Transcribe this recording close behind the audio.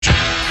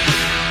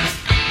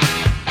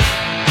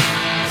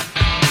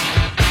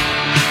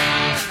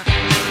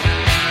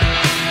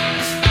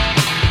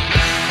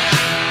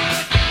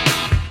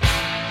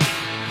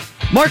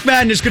Mark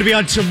Madden is going to be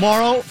on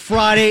tomorrow,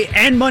 Friday,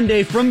 and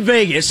Monday from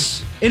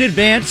Vegas in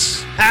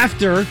advance,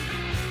 after,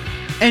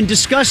 and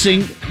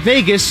discussing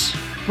Vegas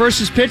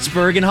versus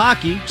Pittsburgh in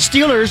hockey,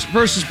 Steelers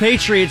versus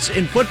Patriots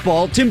in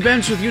football. Tim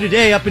Benz with you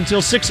today up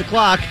until 6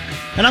 o'clock,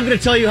 and I'm going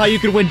to tell you how you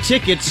could win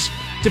tickets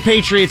to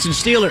Patriots and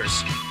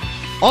Steelers.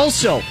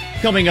 Also,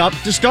 coming up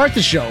to start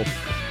the show,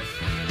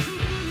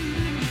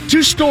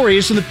 two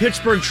stories from the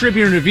Pittsburgh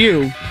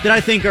Tribune-Review that I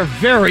think are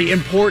very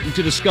important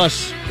to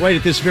discuss right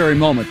at this very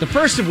moment. The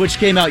first of which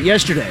came out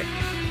yesterday.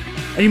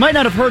 And you might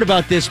not have heard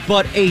about this,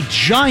 but a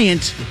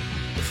giant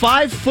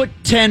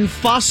 5'10"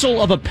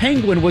 fossil of a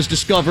penguin was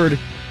discovered,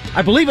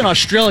 I believe, in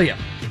Australia.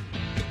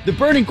 The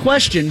burning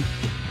question,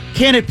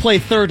 can it play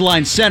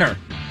third-line center?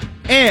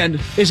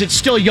 And is it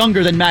still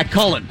younger than Matt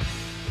Cullen?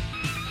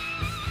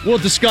 We'll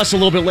discuss a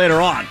little bit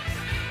later on.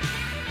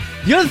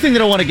 The other thing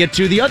that I want to get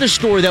to, the other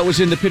story that was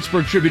in the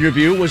Pittsburgh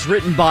Tribune-Review was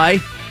written by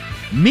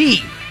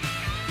me.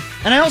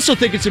 And I also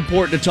think it's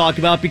important to talk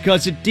about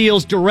because it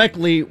deals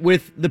directly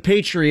with the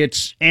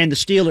Patriots and the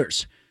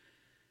Steelers.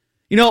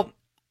 You know,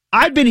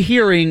 I've been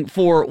hearing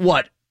for,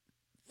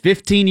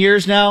 15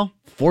 years now?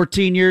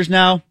 14 years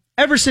now?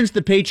 Ever since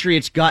the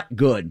Patriots got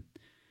good.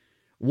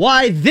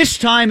 Why this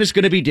time is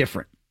going to be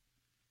different.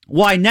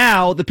 Why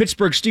now the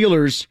Pittsburgh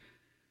Steelers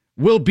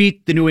will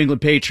beat the New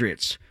England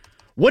Patriots.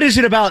 What is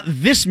it about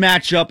this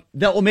matchup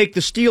that will make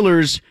the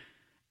Steelers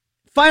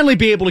finally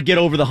be able to get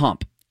over the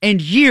hump?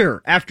 And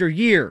year after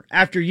year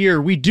after year,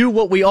 we do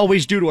what we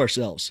always do to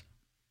ourselves.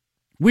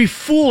 We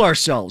fool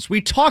ourselves.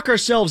 We talk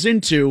ourselves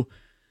into,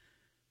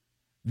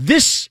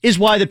 this is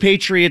why the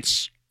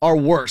Patriots are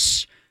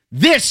worse.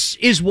 This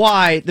is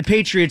why the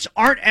Patriots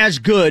aren't as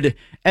good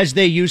as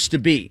they used to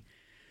be.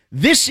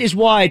 This is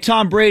why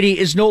Tom Brady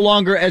is no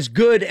longer as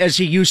good as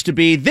he used to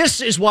be.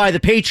 This is why the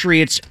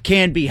Patriots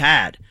can be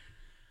had.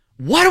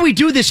 Why do we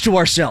do this to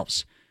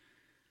ourselves?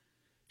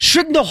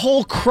 Shouldn't the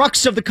whole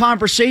crux of the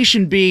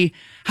conversation be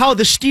how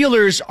the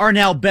Steelers are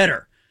now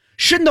better?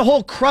 Shouldn't the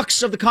whole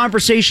crux of the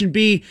conversation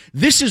be,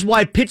 this is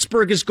why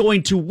Pittsburgh is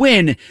going to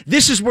win?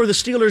 This is where the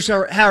Steelers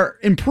are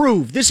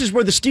improved. This is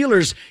where the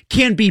Steelers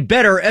can be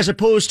better, as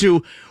opposed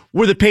to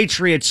where the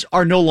Patriots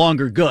are no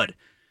longer good.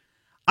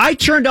 I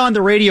turned on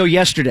the radio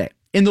yesterday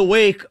in the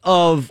wake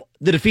of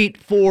the defeat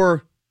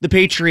for the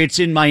Patriots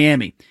in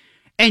Miami.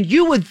 And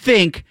you would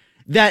think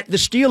that the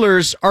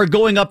Steelers are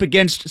going up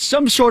against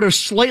some sort of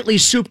slightly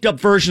souped up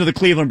version of the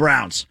Cleveland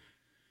Browns.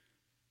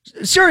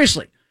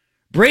 Seriously.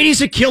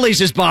 Brady's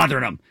Achilles is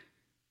bothering him.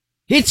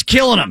 It's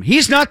killing him.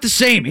 He's not the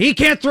same. He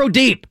can't throw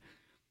deep.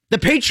 The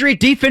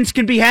Patriot defense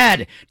can be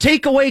had.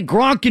 Take away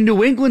Gronk, and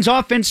New England's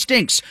offense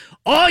stinks.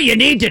 All you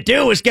need to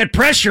do is get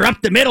pressure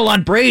up the middle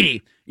on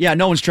Brady. Yeah,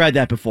 no one's tried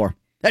that before.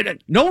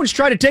 No one's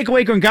tried to take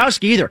away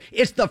Gronkowski either.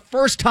 It's the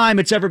first time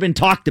it's ever been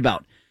talked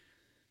about.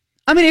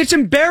 I mean, it's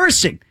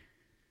embarrassing.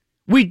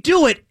 We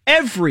do it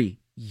every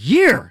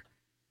year.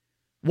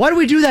 Why do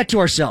we do that to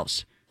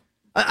ourselves?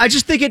 I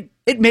just think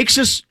it makes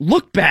us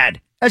look bad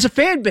as a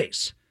fan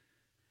base.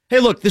 Hey,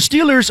 look, the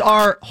Steelers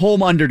are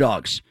home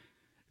underdogs.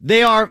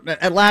 They are,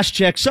 at last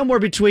check, somewhere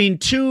between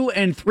 2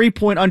 and 3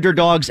 point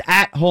underdogs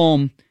at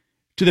home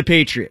to the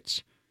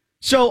Patriots.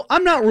 So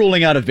I'm not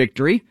ruling out a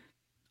victory.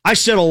 I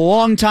said a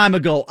long time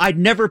ago, I'd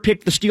never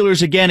pick the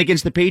Steelers again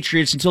against the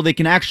Patriots until they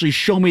can actually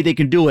show me they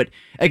can do it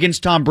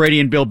against Tom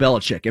Brady and Bill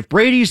Belichick. If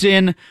Brady's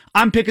in,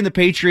 I'm picking the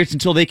Patriots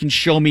until they can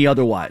show me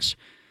otherwise.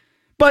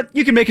 But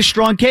you can make a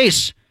strong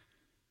case.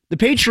 The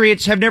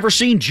Patriots have never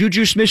seen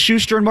Juju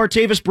Smith-Schuster and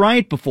Martavis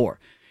Bryant before.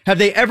 Have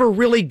they ever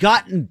really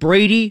gotten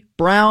Ben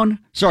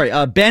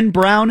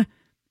Brown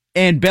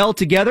and Bell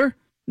together?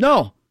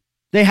 No,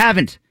 they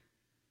haven't.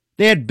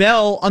 They had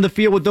Bell on the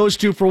field with those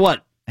two for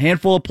what? A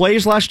handful of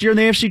plays last year in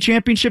the AFC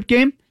Championship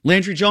game.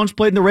 Landry Jones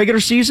played in the regular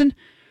season.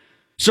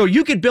 So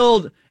you could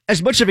build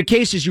as much of a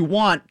case as you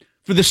want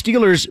for the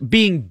Steelers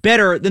being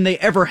better than they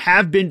ever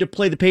have been to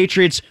play the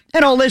Patriots.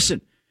 And I'll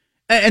listen.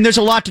 And there's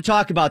a lot to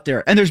talk about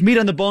there. And there's meat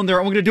on the bone there.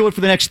 And we're going to do it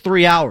for the next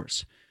 3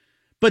 hours.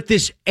 But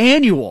this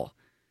annual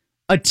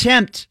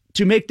attempt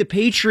to make the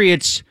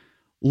Patriots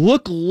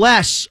look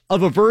less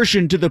of a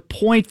version to the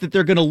point that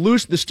they're going to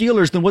lose the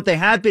Steelers than what they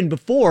have been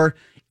before,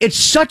 it's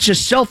such a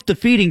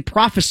self-defeating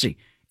prophecy.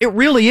 It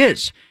really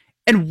is.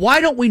 And why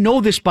don't we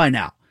know this by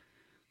now?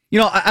 You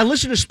know, I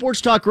listen to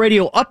sports talk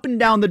radio up and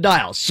down the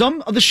dial.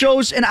 Some of the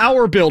shows in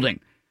our building,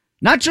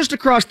 not just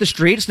across the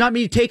street. It's not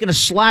me taking a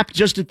slap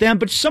just at them,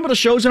 but some of the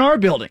shows in our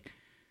building.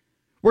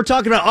 We're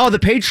talking about, the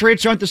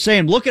Patriots aren't the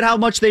same. Look at how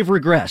much they've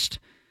regressed.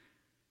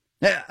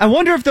 I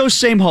wonder if those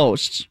same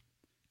hosts,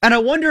 and I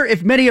wonder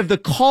if many of the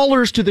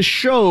callers to the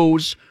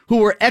shows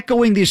who are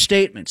echoing these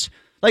statements,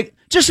 like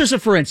just as a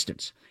for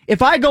instance,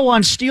 if I go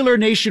on Steeler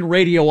Nation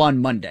Radio on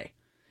Monday,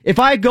 if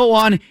I go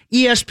on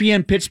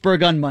ESPN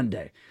Pittsburgh on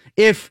Monday,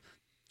 if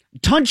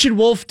Tunch and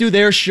Wolf do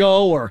their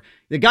show or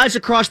the guys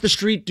across the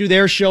street do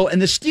their show and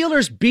the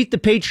Steelers beat the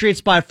Patriots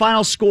by a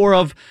final score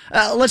of,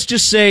 let's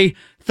just say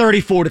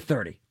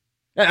 34-30.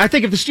 I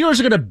think if the Steelers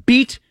are going to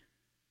beat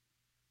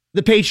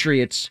the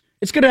Patriots,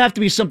 it's going to have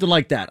to be something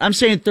like that. I'm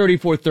saying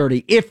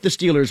 34-30 if the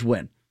Steelers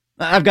win.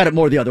 I've got it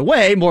more the other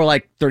way, more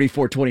like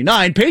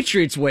 34-29.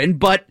 Patriots win,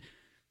 but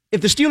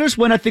if the Steelers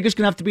win, I think it's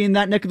going to have to be in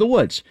that neck of the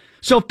woods.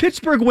 So if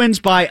Pittsburgh wins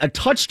by a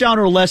touchdown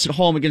or less at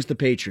home against the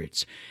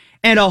Patriots,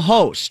 and a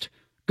host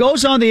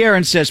goes on the air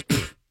and says,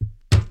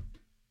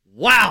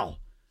 wow,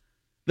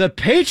 the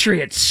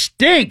Patriots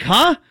stink,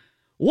 huh?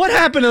 What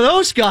happened to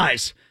those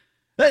guys?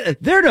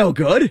 They're no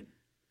good.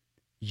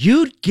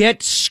 You'd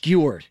get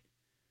skewered.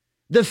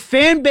 The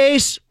fan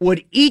base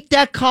would eat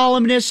that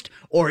columnist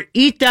or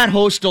eat that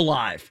host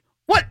alive.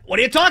 What are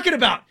you talking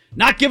about?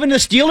 Not giving the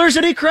Steelers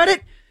any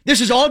credit?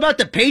 This is all about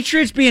the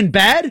Patriots being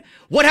bad?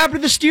 What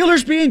happened to the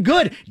Steelers being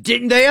good?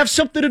 Didn't they have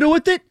something to do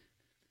with it?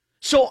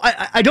 So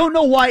I don't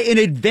know why in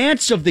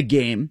advance of the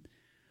game,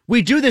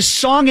 we do this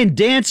song and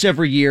dance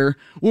every year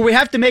where we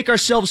have to make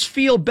ourselves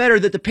feel better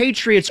that the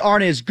Patriots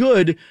aren't as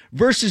good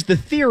versus the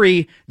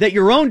theory that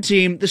your own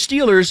team, the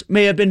Steelers,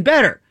 may have been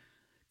better.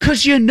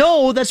 Because you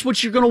know that's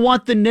what you're going to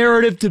want the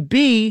narrative to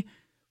be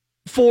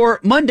for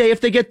Monday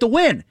if they get the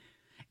win.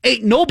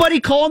 Ain't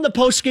nobody calling the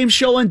post-game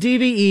show on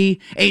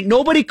DVE. Ain't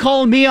nobody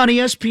calling me on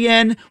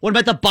ESPN when I'm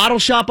at the bottle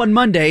shop on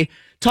Monday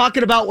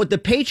talking about what the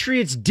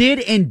Patriots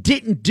did and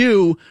didn't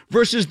do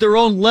versus their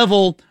own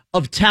level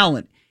of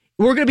talent.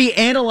 We're going to be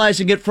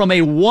analyzing it from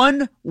a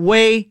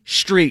one-way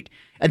street,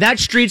 and that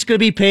street's going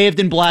to be paved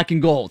in black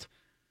and gold,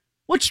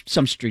 which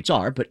some streets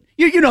are, but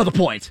you know the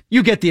point.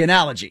 You get the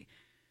analogy.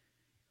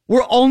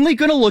 We're only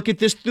going to look at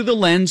this through the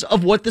lens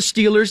of what the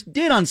Steelers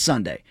did on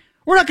Sunday.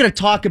 We're not going to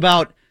talk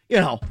about,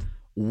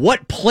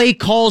 what play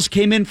calls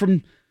came in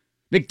from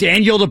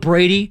McDaniel to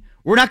Brady.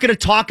 We're not going to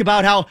talk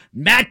about how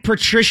Matt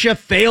Patricia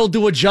failed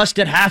to adjust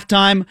at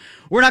halftime.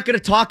 We're not going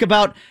to talk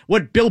about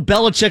what Bill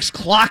Belichick's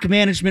clock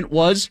management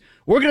was.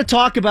 We're going to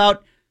talk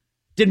about,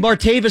 did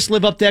Martavis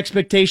live up to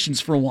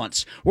expectations for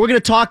once? We're going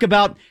to talk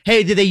about,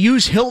 hey, did they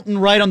use Hilton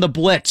right on the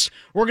blitz?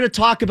 We're going to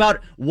talk about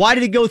why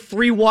did he go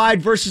 3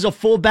 wide versus a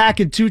fullback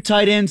and 2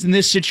 tight ends in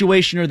this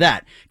situation or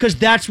that? Because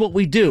that's what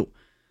we do.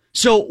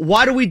 So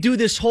why do we do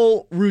this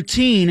whole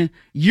routine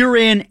year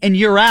in and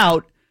year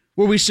out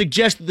where we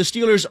suggest that the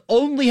Steelers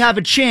only have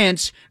a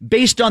chance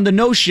based on the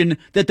notion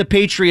that the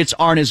Patriots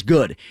aren't as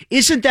good?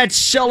 Isn't that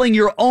selling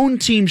your own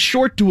team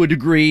short to a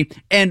degree?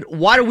 And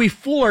why do we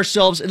fool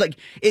ourselves?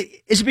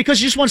 Is it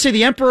because you just want to say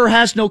the emperor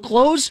has no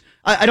clothes?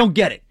 I don't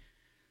get it.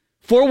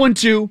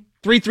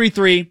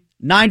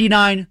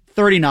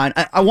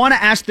 412-333-9939. I want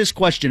to ask this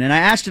question, and I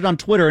asked it on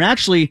Twitter, and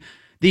actually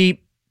the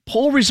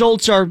poll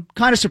results are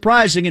kind of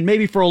surprising and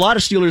maybe for a lot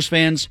of Steelers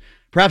fans,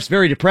 perhaps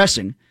very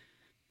depressing.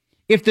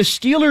 If the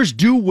Steelers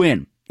do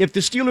win, if the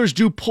Steelers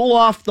do pull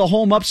off the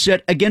home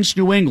upset against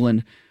New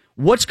England,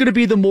 what's going to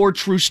be the more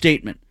true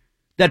statement?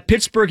 That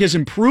Pittsburgh has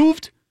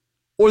improved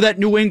or that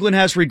New England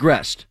has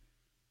regressed?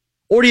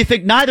 Or do you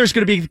think neither is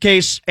going to be the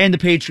case and the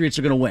Patriots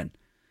are going to win?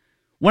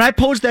 When I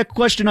posed that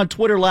question on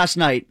Twitter last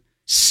night,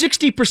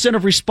 60%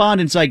 of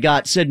respondents I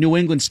got said New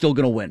England's still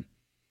going to win.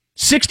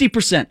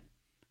 60%.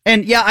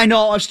 And yeah, I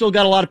know I've still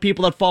got a lot of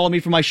people that follow me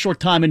for my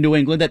short time in New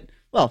England that,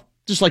 well,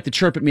 just like to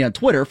chirp at me on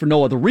Twitter for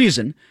no other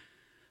reason.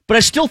 But I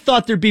still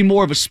thought there'd be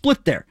more of a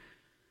split there.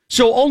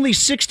 So only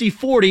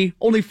 60-40,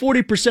 only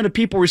 40% of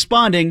people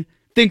responding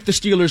think the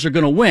Steelers are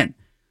going to win.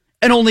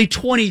 And only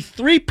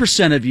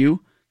 23% of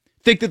you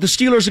think that the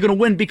Steelers are going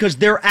to win because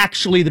they're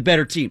actually the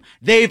better team.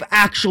 They've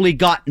actually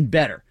gotten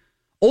better.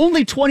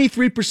 Only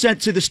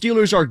 23% say the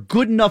Steelers are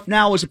good enough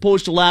now as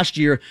opposed to last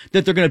year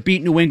that they're going to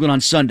beat New England on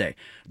Sunday.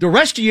 The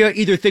rest of you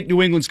either think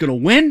New England's going to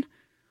win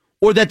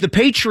or that the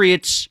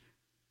Patriots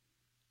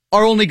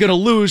are only going to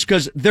lose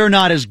because they're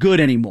not as good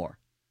anymore.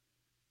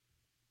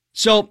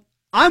 So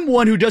I'm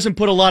one who doesn't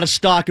put a lot of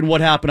stock in what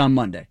happened on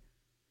Monday.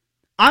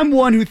 I'm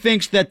one who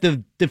thinks that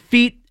the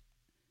defeat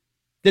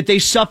that they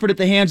suffered at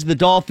the hands of the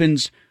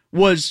Dolphins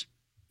was,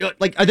 are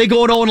they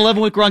going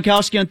 0-11 with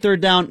Gronkowski on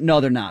third down?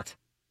 No, they're not.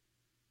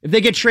 If they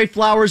get Trey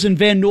Flowers and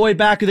Van Noy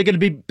back, are they going to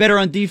be better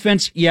on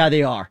defense? Yeah,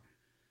 they are.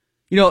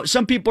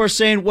 Some people are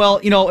saying, well,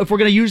 if we're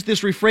going to use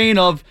this refrain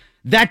of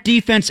that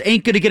defense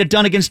ain't going to get it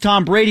done against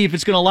Tom Brady, if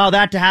it's going to allow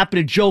that to happen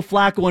to Joe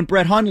Flacco and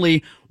Brett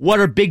Hundley, what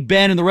are Big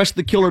Ben and the rest of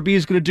the Killer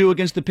Bees going to do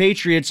against the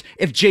Patriots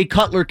if Jay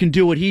Cutler can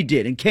do what he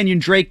did and Kenyon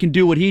Drake can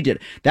do what he did?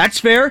 That's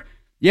fair.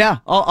 Yeah,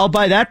 I'll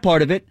buy that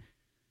part of it.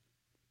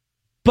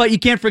 But you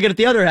can't forget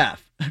the other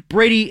half.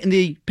 Brady and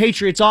the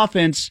Patriots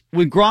offense,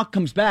 when Gronk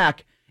comes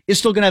back, is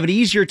still going to have an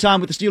easier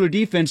time with the Steeler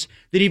defense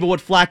than even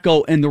what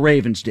Flacco and the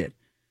Ravens did.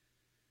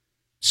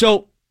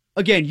 So,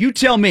 again, you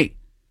tell me,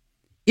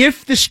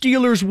 if the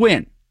Steelers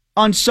win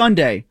on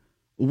Sunday,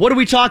 what are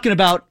we talking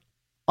about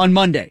on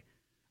Monday?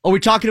 Are we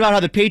talking about how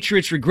the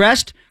Patriots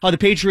regressed, how the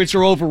Patriots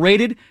are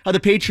overrated, how the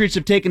Patriots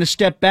have taken a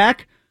step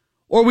back?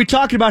 Or are we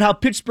talking about how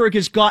Pittsburgh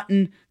has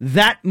gotten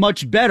that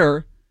much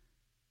better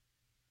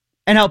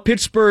and how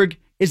Pittsburgh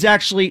is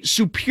actually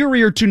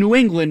superior to New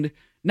England,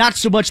 not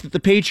so much that the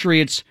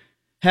Patriots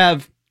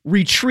have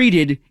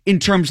retreated in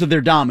terms of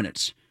their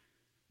dominance?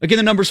 Again,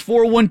 the number's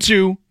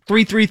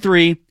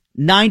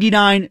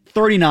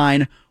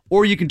 412-333-9939,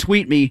 or you can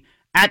tweet me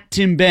at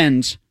Tim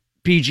Benz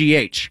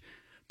PGH.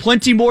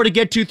 Plenty more to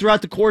get to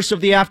throughout the course of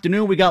the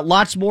afternoon. We got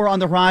lots more on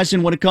the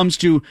horizon when it comes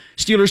to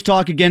Steelers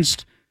talk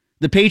against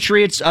the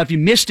Patriots. If you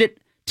missed it,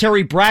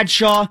 Terry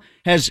Bradshaw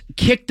has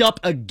kicked up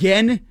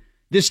again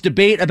this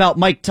debate about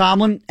Mike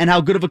Tomlin and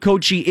how good of a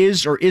coach he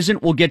is or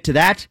isn't. We'll get to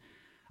that.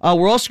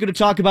 We're also going to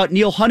talk about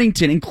Neil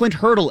Huntington and Clint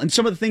Hurdle and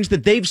some of the things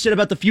that they've said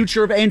about the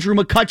future of Andrew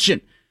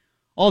McCutcheon.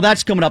 All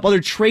that's coming up.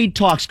 Other trade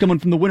talks coming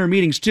from the winter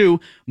meetings,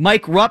 too.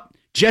 Mike Rupp,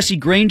 Jesse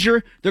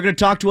Granger, they're going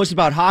to talk to us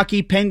about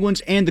hockey,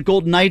 Penguins, and the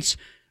Golden Knights.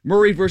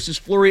 Murray versus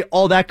Fleury,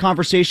 all that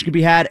conversation can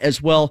be had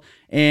as well.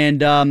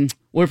 And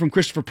we're from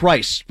Christopher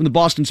Price from the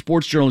Boston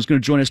Sports Journal is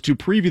going to join us to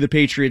preview the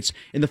Patriots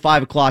in the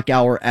 5 o'clock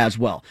hour as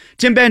well.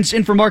 Tim Benz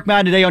in for Mark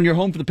Madden today on your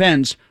home for the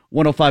Pens,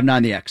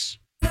 105.9 The X.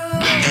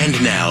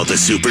 And now the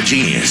super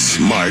genius,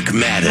 Mark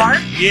Madden. Mark?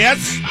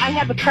 Yes? I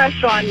have a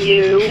crush on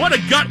you. What a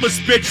gutless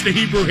bitch the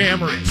Hebrew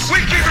Hammer is.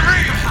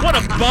 What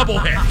a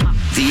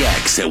bubblehead. The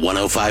X at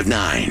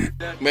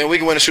 105.9. Man, we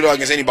can win a shootout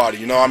against anybody.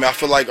 You know, I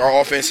feel like our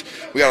offense,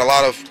 we got a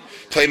lot of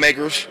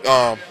playmakers.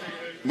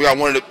 We got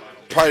one of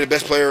probably the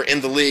best player in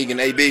the league in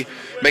AB,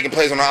 making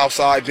plays on the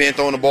outside, Ben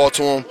throwing the ball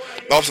to him,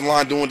 the offensive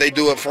line doing what they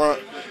do up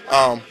front.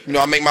 I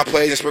make my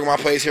plays and sprinkle my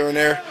plays here and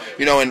there,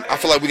 and I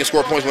feel like we can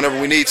score points whenever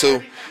we need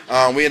to.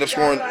 We end up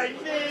scoring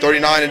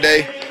 39 a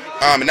day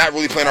and not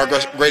really playing our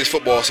greatest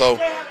football. So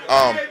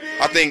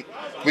I think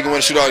we can win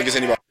a shootout against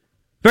anybody.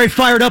 Very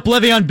fired up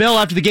Le'Veon Bell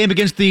after the game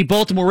against the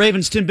Baltimore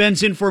Ravens. Tim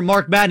Benz in for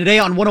Mark Madden today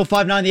on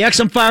 105.9 The X.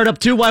 I'm fired up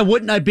too. Why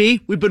wouldn't I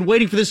be? We've been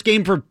waiting for this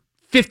game for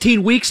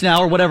 15 weeks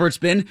now or whatever it's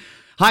been.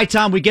 High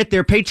time we get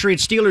there.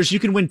 Patriots Steelers. You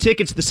can win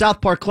tickets to the South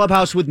Park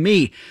Clubhouse with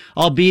me.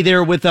 I'll be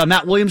there with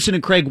Matt Williamson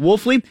and Craig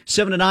Wolfley,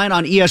 7 to 9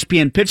 on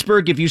ESPN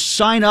Pittsburgh. If you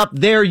sign up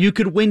there, you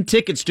could win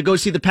tickets to go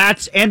see the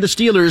Pats and the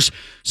Steelers.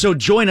 So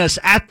join us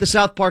at the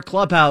South Park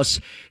Clubhouse,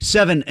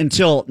 7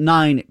 until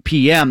 9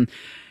 p.m.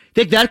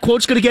 Think that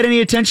quote's going to get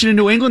any attention in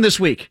New England this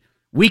week?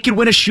 We can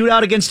win a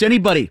shootout against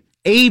anybody.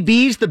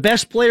 AB's the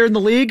best player in the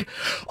league.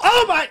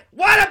 Oh my,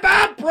 what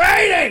about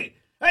Brady?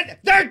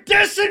 They're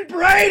dissing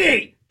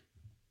Brady.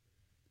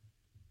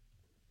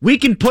 We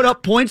can put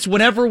up points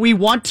whenever we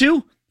want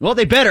to. Well,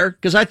 they better,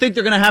 because I think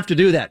they're going to have to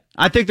do that.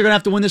 I think they're going to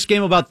have to win this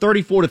game about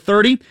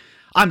 34-30.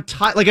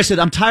 Like I said,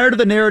 I'm tired of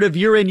the narrative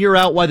year in, year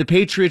out why the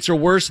Patriots are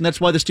worse, and that's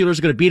why the Steelers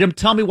are going to beat them.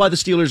 Tell me why the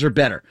Steelers are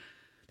better.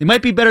 They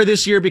might be better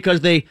this year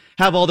because they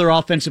have all their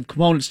offensive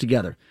components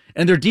together,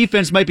 and their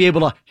defense might be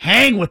able to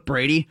hang with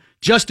Brady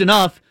just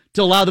enough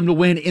to allow them to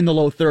win in the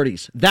low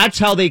 30s. That's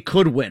how they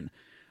could win.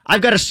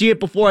 I've got to see it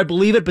before I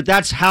believe it, but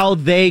that's how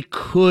they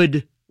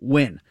could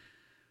win.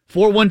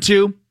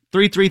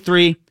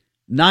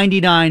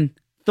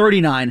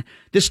 412-333-9939.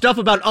 This stuff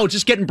about,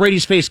 just get in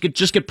Brady's face,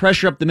 just get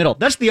pressure up the middle.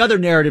 That's the other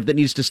narrative that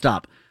needs to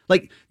stop.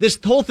 Like, this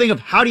whole thing of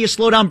how do you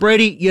slow down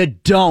Brady? You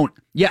don't.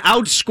 You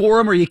outscore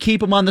him or you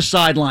keep him on the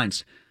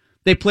sidelines.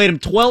 They played him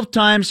 12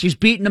 times. He's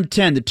beaten them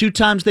 10. The 2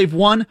 times they've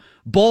won,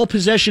 ball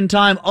possession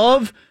time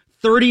of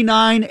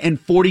 39 and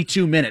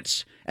 42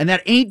 minutes. And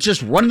that ain't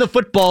just running the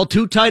football,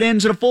 2 tight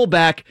ends and a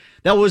fullback.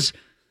 That was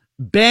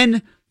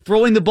Ben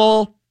throwing the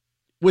ball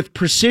with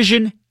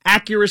precision,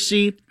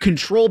 accuracy,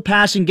 controlled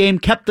passing game,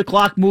 kept the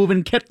clock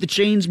moving, kept the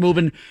chains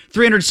moving,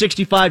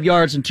 365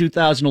 yards in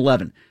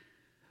 2011.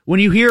 When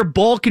you hear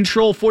ball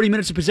control, 40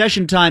 minutes of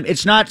possession time,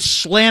 it's not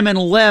slamming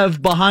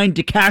Lev behind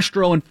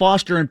DeCastro and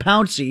Foster and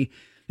Pouncey.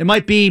 It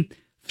might be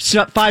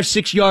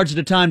 5-6 yards at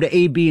a time to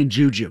AB and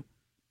Juju.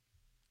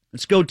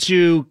 Let's go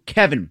to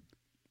Kevin.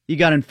 You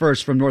got in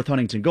first from North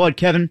Huntington. Go ahead,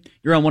 Kevin.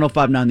 You're on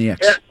 105.9 The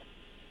X.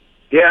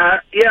 Yeah,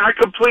 I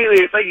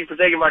completely, thank you for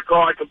taking my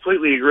call. I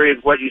completely agree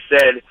with what you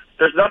said.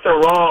 There's nothing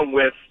wrong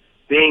with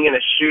being in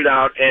a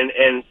shootout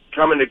and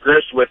coming to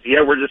grips with,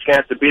 we're just going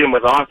to have to beat them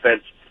with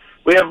offense.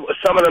 We have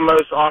some of the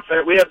most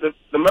we have the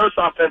most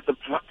offensive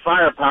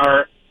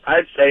firepower,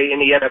 I'd say, in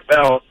the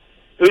NFL.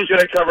 Who's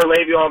going to cover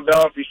Le'Veon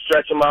Bell if you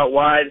stretch him out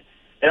wide?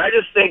 And I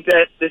just think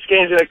that this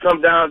game's going to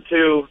come down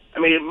to,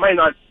 it might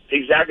not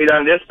exactly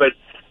down to this, but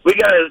we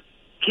got to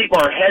keep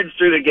our heads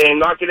through the game,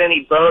 not get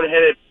any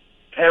boneheaded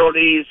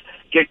penalties,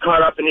 get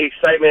caught up in the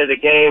excitement of the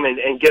game,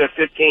 and get a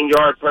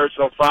 15-yard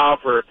personal foul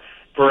for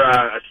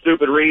a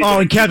stupid reason. Oh,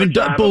 and Kevin,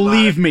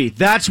 believe me,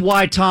 that's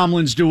why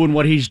Tomlin's doing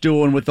what he's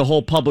doing with the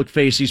whole public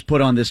face he's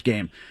put on this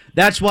game.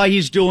 That's why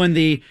he's doing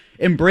the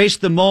embrace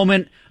the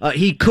moment.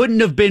 He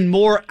couldn't have been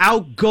more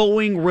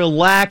outgoing,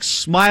 relaxed,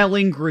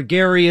 smiling,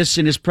 gregarious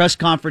in his press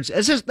conference.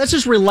 That's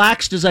as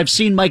relaxed as I've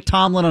seen Mike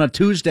Tomlin on a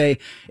Tuesday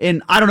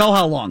in I don't know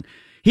how long.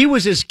 He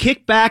was as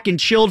kicked back and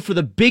chilled for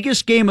the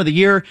biggest game of the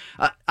year.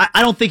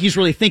 I don't think he's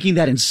really thinking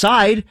that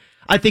inside.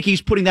 I think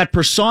he's putting that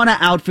persona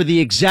out for the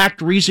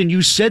exact reason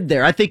you said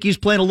there. I think he's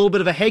playing a little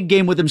bit of a head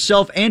game with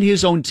himself and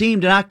his own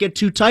team to not get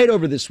too tight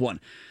over this one.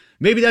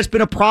 Maybe that's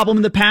been a problem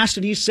in the past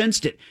and he's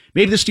sensed it.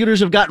 Maybe the Steelers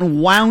have gotten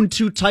wound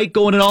too tight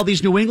going in all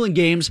these New England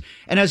games,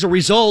 and as a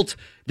result,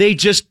 they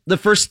just, the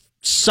first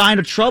sign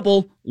of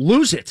trouble,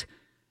 lose it.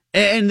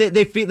 And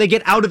they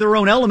get out of their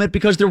own element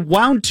because they're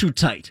wound too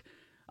tight.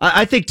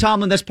 I think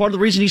Tomlin, that's part of the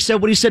reason he said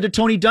what he said to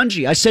Tony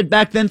Dungy. I said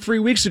back then 3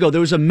 weeks ago, there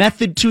was a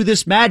method to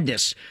this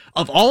madness.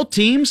 Of all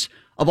teams,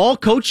 of all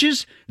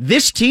coaches,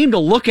 this team to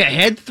look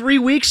ahead 3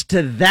 weeks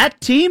to that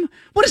team?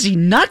 What is he,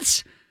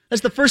 nuts?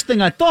 That's the first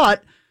thing I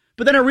thought.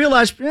 But then I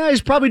realized,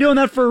 he's probably doing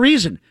that for a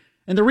reason.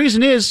 And the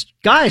reason is,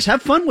 guys,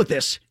 have fun with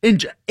this.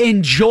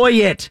 Enjoy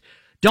it.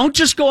 Don't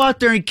just go out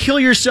there and kill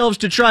yourselves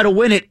to try to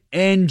win it.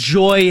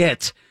 Enjoy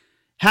it.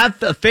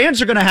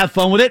 Fans are going to have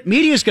fun with it.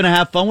 Media's going to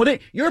have fun with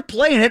it. You're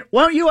playing it.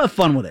 Why don't you have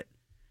fun with it?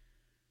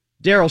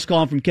 Daryl's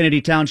calling from Kennedy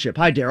Township.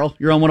 Hi, Daryl.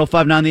 You're on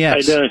 105.9 The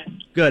X. How you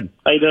doing? Good.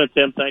 How you doing,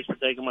 Tim? Thanks for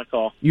taking my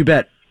call. You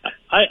bet.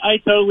 I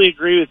totally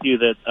agree with you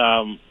that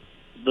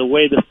the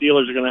way the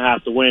Steelers are going to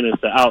have to win is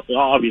to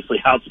obviously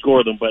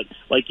outscore them. But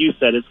like you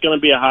said, it's going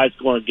to be a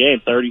high-scoring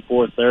game,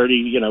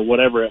 34-30,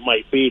 whatever it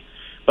might be.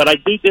 But I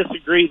do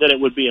disagree that it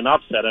would be an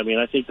upset. I mean,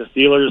 I think the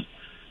Steelers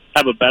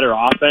have a better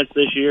offense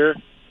this year.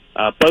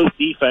 Both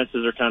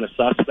defenses are kind of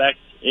suspect,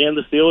 and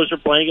the Steelers are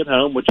playing at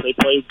home, which they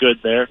play good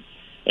there.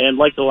 And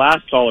like the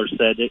last caller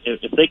said,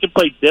 if they can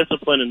play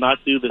discipline and not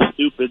do the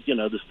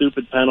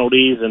stupid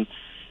penalties and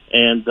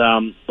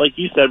like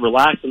you said,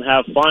 relax and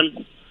have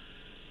fun,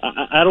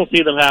 I don't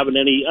see them having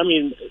any. I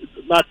mean,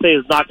 not saying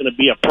it's not going to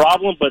be a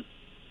problem, but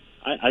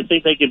I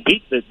think they can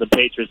beat the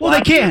Patriots. Well,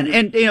 they can,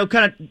 and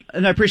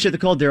and I appreciate the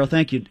call, Daryl.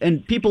 Thank you.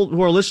 And people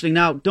who are listening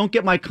now, don't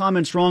get my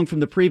comments wrong from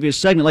the previous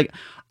segment. Like,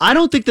 I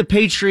don't think the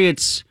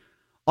Patriots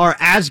are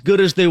as good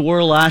as they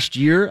were last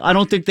year. I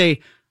don't think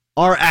they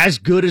are as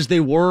good as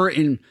they were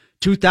in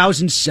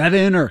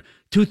 2007 or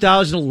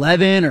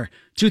 2011 or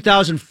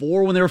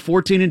 2004 when they were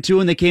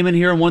 14-2 and they came in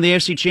here and won the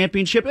AFC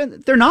Championship.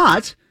 And they're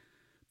not.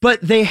 But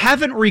they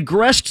haven't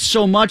regressed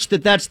so much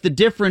that that's the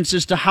difference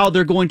as to how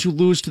they're going to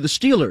lose to the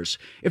Steelers.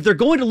 If they're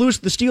going to lose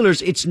to the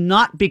Steelers, it's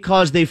not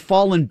because they've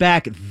fallen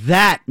back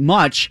that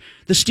much.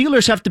 The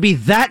Steelers have to be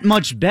that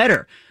much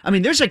better. I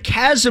mean, there's a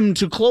chasm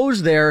to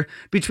close there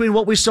between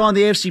what we saw in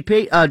the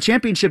AFC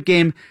Championship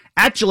game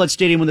at Gillette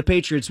Stadium when the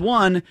Patriots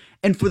won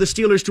and for the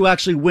Steelers to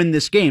actually win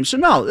this game. So,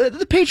 no,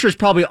 the Patriots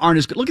probably aren't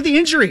as good. Look at the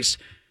injuries.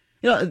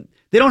 They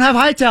don't have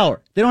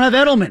Hightower. They don't have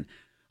Edelman.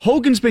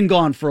 Hogan's been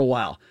gone for a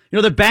while.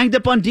 They're banged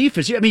up on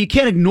defense. I mean, you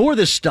can't ignore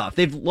this stuff.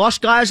 They've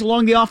lost guys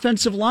along the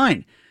offensive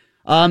line.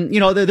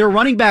 Their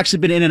running backs have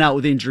been in and out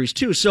with injuries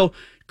too. So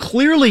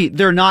clearly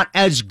they're not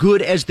as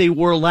good as they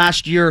were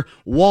last year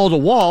wall to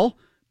wall,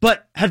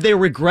 but have they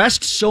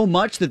regressed so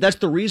much that that's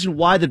the reason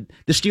why the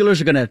Steelers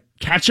are going to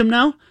catch them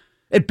now?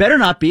 It better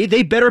not be.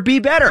 They better be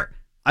better.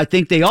 I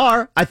think they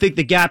are. I think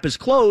the gap is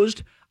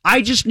closed.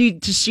 I just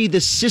need to see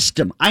the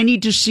system. I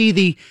need to see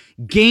the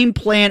game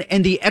plan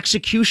and the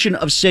execution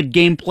of said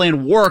game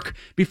plan work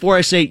before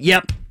I say,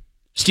 yep,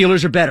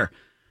 Steelers are better.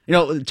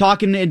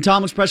 Talking in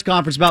Tomlin's press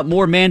conference about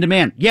more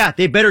man-to-man. Yeah,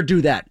 they better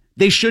do that.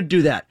 They should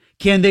do that.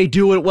 Can they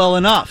do it well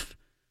enough?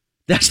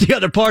 That's the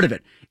other part of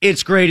it.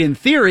 It's great in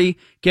theory.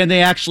 Can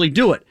they actually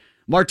do it?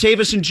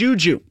 Martavis and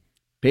Juju.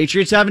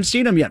 Patriots haven't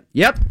seen them yet.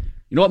 Yep.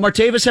 You know what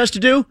Martavis has to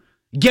do?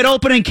 Get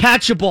open and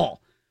catch a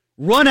ball.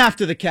 Run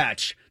after the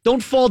catch.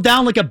 Don't fall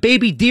down like a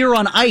baby deer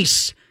on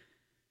ice.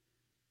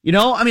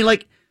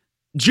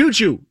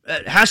 Juju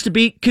has to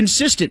be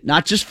consistent,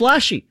 not just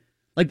flashy.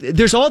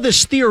 There's all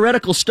this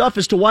theoretical stuff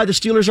as to why the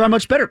Steelers are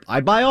much better. I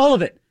buy all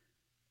of it.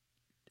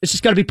 It's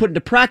just got to be put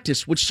into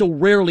practice, which so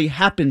rarely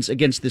happens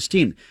against this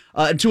team.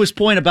 And to his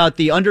point about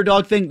the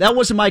underdog thing, that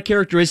wasn't my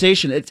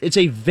characterization. It's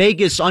a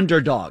Vegas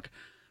underdog.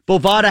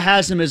 Bovada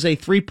has him as a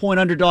 3-point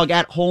underdog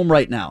at home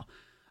right now.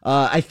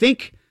 I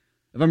think,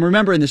 if I'm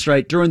remembering this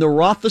right, during the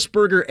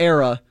Roethlisberger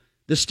era,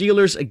 the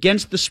Steelers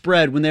against the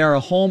spread when they are a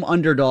home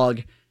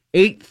underdog,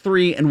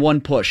 8-3 and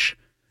 1 push.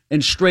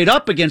 And straight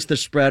up against the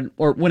spread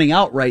or winning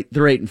outright,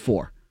 they're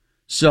 8-4.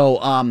 So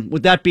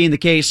with that being the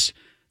case,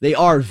 they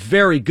are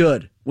very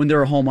good when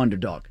they're a home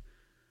underdog.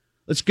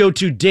 Let's go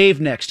to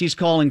Dave next. He's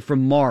calling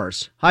from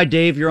Mars. Hi,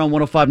 Dave. You're on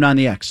 105.9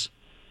 The X.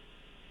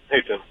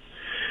 Hey, Tim.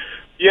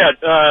 Yeah,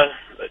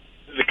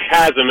 the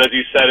chasm, as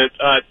you said it,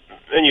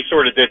 and you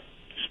sort of did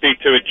speak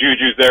to it.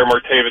 Juju's there,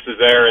 Martavis is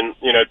there, and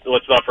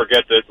let's not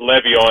forget that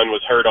Le'Veon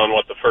was hurt on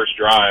the first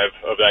drive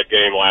of that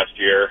game last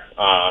year.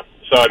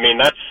 So I mean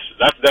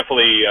that's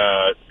definitely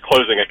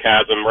closing a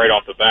chasm right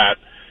off the bat.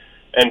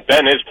 And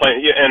Ben is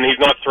playing, and he's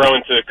not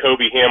throwing to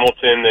Kobe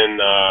Hamilton and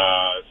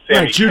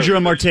Sammy. Right, Juju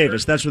and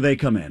Martavis, that's where they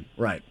come in,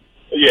 right?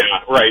 Yeah,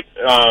 right.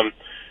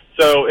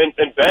 So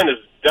Ben is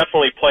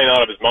definitely playing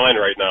out of his mind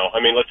right now. I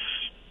mean,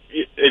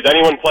 is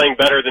anyone playing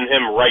better than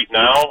him right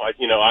now? I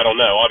don't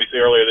know. Obviously,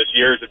 earlier this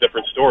year is a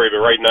different story, but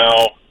right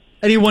now...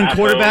 Any one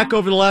quarterback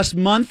over the last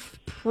month?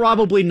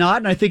 Probably not,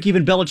 and I think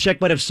even Belichick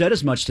might have said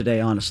as much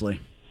today,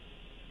 honestly.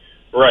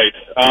 Right.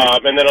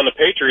 And then on the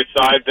Patriots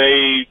side,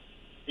 they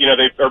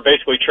are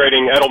basically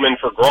trading Edelman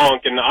for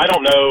Gronk, and I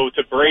don't know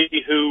to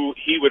Brady who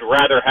he would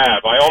rather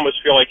have. I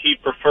almost feel like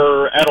he'd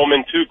prefer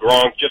Edelman to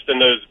Gronk just in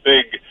those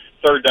big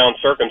third down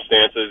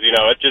circumstances.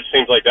 It just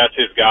seems like that's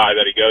his guy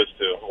that he goes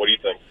to. What do you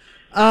think?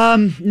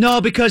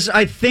 No, because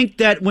I think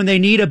that when they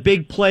need a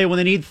big play, when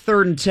they need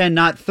 3rd and 10,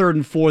 not 3rd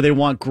and 4, they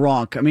want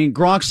Gronk. I mean,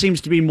 Gronk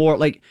seems to be more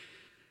like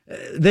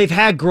they've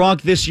had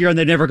Gronk this year and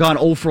they've never gone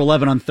 0 for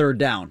 11 on third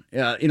down.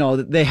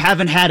 They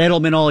haven't had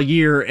Edelman all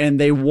year and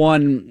they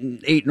won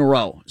 8 in a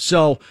row.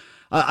 So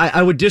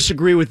I would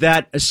disagree with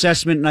that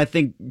assessment, and I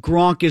think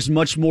Gronk is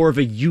much more of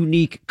a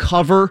unique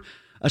cover,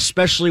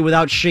 especially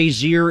without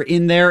Shazier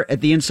in there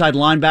at the inside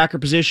linebacker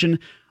position.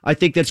 I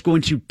think that's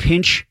going to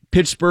pinch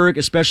Pittsburgh,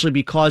 especially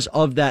because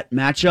of that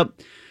matchup.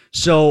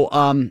 So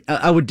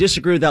I would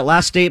disagree with that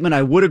last statement.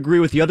 I would agree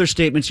with the other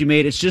statements you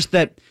made. It's just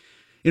that,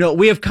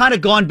 we have kind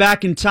of gone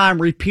back in time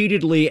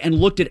repeatedly and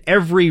looked at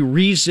every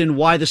reason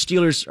why the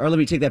Steelers, or let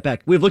me take that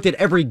back. We've looked at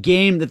every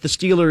game that the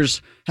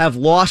Steelers have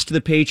lost to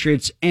the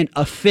Patriots and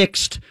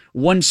affixed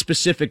one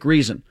specific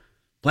reason.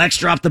 Blacks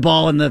dropped the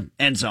ball in the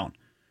end zone.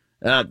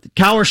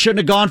 Cowher shouldn't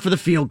have gone for the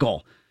field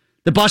goal.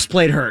 The bus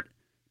plate hurt.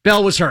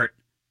 Bell was hurt.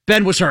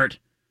 Ben was hurt.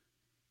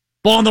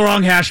 Ball on the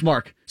wrong hash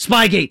mark.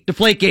 Spygate,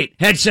 Deflategate,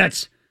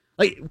 headsets.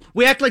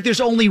 We act like there's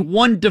only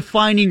one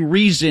defining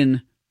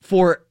reason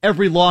for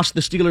every loss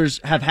the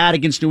Steelers have had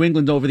against New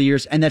England over the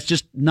years, and that's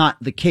just not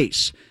the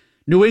case.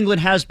 New England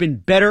has been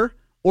better,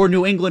 or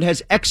New England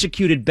has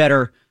executed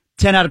better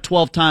 10 out of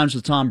 12 times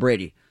with Tom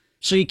Brady.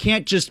 So you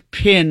can't just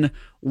pin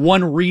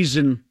one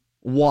reason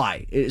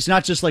why. It's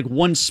not just like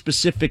one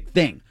specific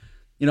thing.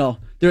 There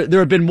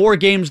have been more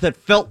games that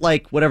felt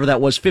like whatever that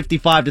was,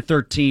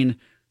 55-13,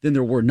 than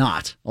there were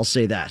not. I'll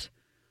say that.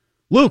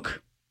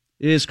 Luke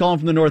is calling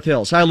from the North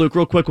Hills. Hi, Luke.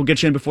 Real quick, we'll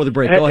get you in before the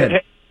break. Go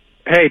ahead.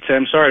 Hey,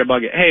 Tim, sorry to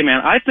bug you. Hey,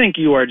 man, I think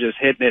you are just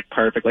hitting it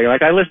perfectly.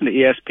 Like, I listen to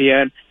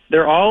ESPN.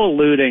 They're all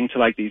alluding to,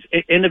 like, these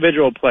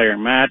individual player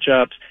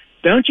matchups.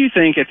 Don't you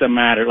think it's a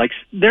matter? Like,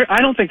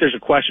 I don't think there's a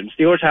question.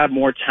 Steelers have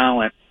more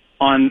talent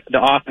on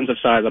the offensive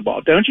side of the ball.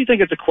 Don't you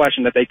think it's a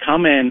question that they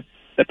come in,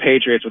 the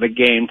Patriots, with a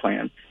game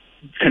plan,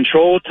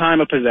 control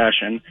time of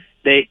possession,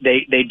 they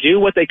do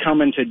what they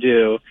come in to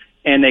do,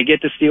 and they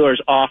get the Steelers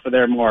off of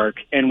their mark,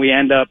 and we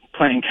end up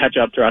playing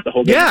catch-up throughout the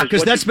whole game. Yeah,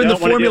 because that's been the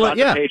formula.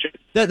 Yeah,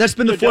 that's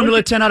been the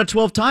formula 10 out of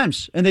 12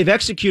 times, and they've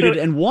executed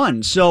and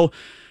won. So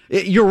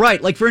you're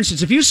right. Like, for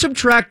instance, if you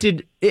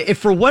subtracted, if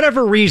for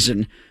whatever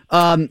reason,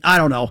 I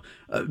don't know,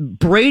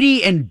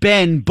 Brady and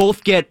Ben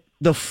both get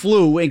the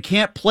flu and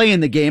can't play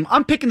in the game,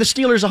 I'm picking the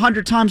Steelers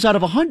 100 times out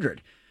of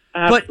 100.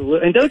 Absolutely.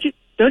 But, and don't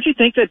you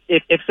think that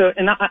if so,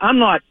 and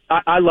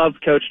I love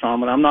Coach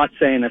Tomlin, I'm not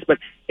saying this, but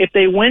if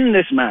they win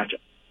this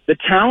matchup, the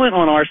talent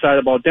on our side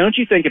of the ball, don't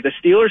you think if the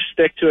Steelers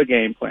stick to a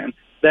game plan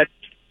that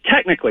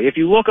technically, if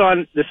you look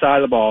on the side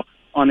of the ball,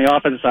 on the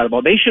offensive side of the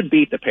ball, they should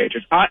beat the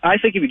Patriots. I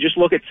think if you just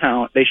look at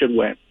talent, they should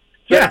win.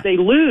 So if they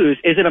lose,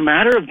 is it a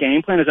matter of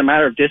game plan? Is it a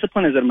matter of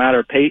discipline? Is it a matter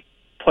of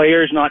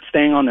players not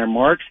staying on their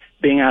marks,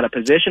 being out of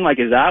position? Like,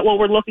 is that what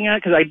we're looking at?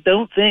 Because I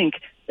don't think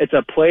it's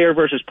a player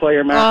versus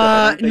player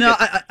matchup.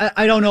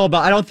 I don't know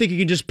about. I don't think you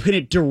can just pin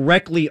it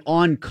directly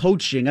on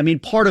coaching. I mean,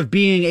 part of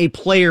being a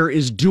player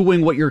is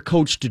doing what you're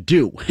coached to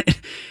do.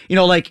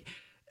 Like,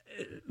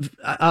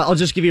 I'll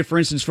just give you, for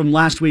instance, from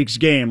last week's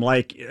game,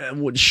 like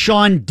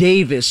Sean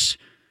Davis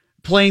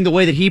playing the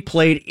way that he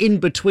played in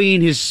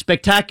between his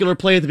spectacular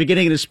play at the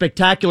beginning and his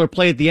spectacular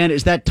play at the end.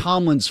 Is that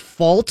Tomlin's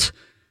fault?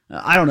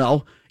 I don't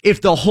know.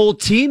 If the whole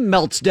team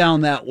melts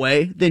down that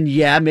way, then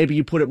yeah, maybe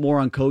you put it more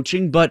on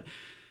coaching. But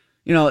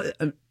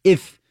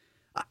if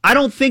I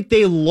don't think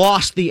they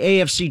lost the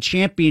AFC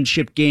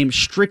Championship game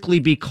strictly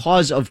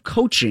because of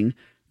coaching.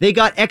 They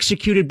got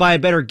executed by a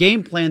better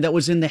game plan that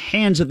was in the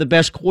hands of the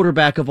best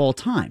quarterback of all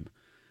time.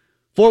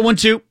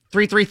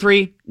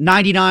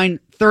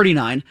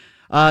 412-333-9939.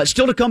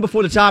 Still to come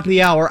before the top of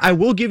the hour. I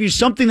will give you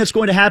something that's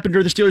going to happen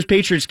during the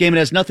Steelers-Patriots game. It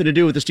has nothing to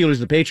do with the Steelers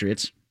and the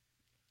Patriots.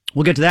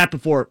 We'll get to that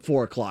before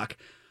 4 o'clock.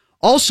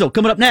 Also,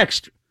 coming up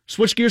next,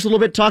 switch gears a little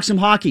bit, talk some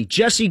hockey.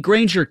 Jesse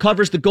Granger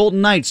covers the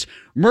Golden Knights.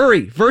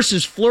 Murray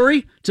versus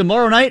Fleury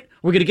tomorrow night.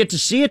 We're going to get to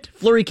see it.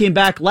 Fleury came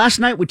back last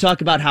night. We talk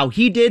about how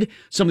he did,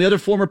 some of the other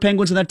former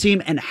Penguins on that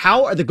team, and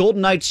how are the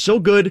Golden Knights so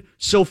good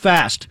so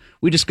fast.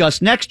 We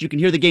discuss next. You can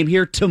hear the game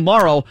here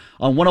tomorrow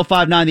on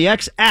 105.9 The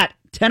X at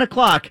 10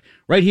 o'clock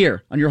right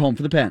here on your home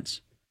for the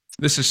Pens.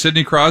 This is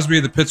Sidney Crosby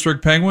of the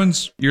Pittsburgh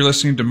Penguins. You're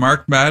listening to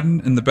Mark Madden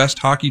and the best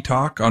hockey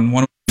talk on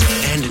 105.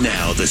 And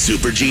now the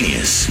super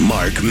genius,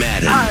 Mark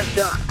Madden.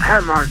 Hi,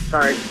 Mark.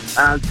 Sorry.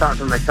 I'm talking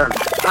to my son.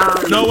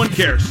 No one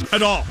cares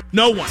at all.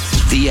 No one.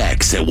 The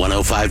X at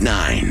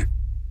 105.9.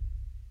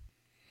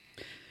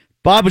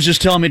 Bob was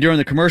just telling me during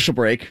the commercial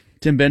break,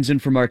 Tim Benson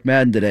for Mark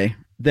Madden today,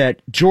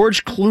 that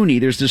George Clooney,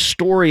 there's this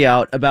story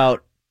out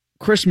about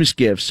Christmas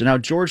gifts and how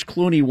George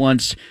Clooney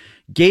once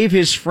gave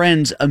his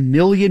friends $1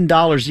 million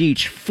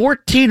each,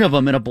 14 of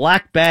them in a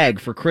black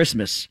bag for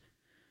Christmas.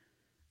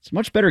 It's a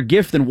much better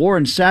gift than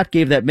Warren Sapp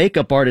gave that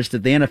makeup artist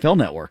at the NFL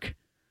Network.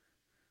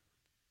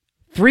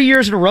 3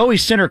 years in a row, he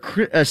sent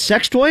her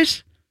sex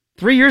toys?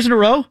 3 years in a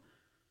row?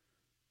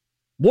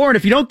 Warren,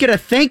 if you don't get a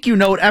thank you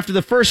note after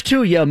the first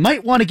two, you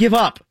might want to give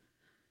up.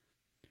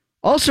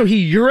 Also,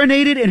 he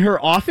urinated in her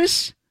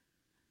office?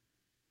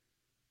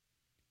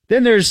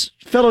 Then there's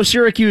fellow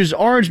Syracuse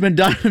Orangeman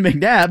Donovan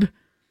McNabb.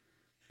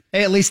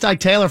 Hey, at least Ike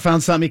Taylor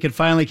found something he could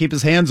finally keep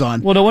his hands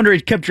on. Well, no wonder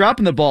he kept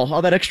dropping the ball.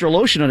 All that extra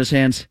lotion on his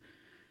hands.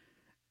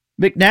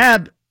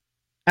 McNabb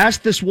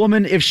asked this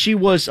woman if she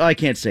was, I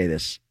can't say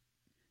this,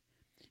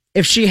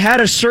 if she had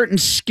a certain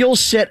skill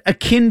set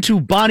akin to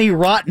Bonnie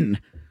Rotten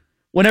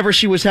whenever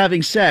she was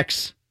having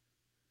sex.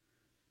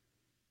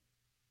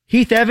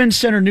 Heath Evans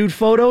sent her nude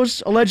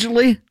photos,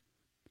 allegedly,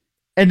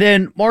 and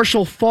then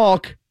Marshall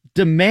Faulk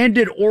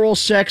demanded oral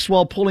sex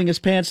while pulling his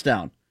pants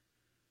down.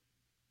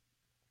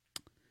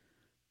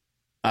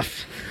 I'm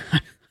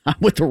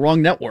with the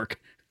wrong network.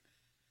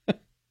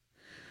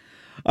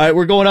 All right,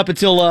 we're going up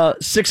until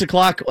 6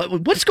 o'clock.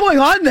 What's going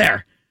on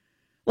there?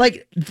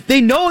 Like,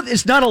 they know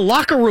it's not a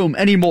locker room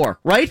anymore,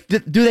 right?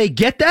 Do they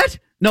get that?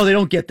 No, they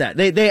don't get that.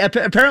 They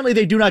apparently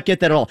they do not get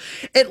that at all.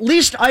 At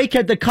least Ike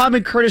had the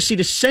common courtesy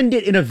to send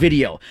it in a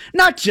video,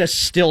 not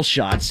just still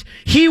shots.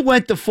 He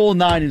went the full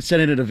 9 and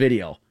sent it in a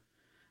video.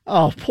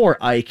 Oh, poor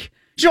Ike.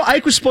 You know,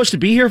 Ike was supposed to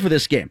be here for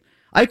this game.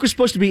 Ike was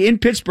supposed to be in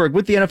Pittsburgh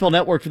with the NFL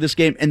Network for this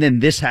game, and then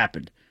this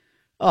happened.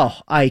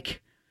 Oh,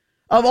 Ike.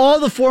 Of all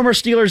the former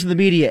Steelers in the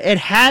media, it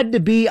had to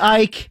be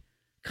Ike.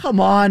 Come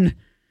on.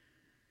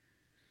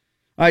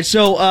 All right,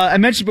 so I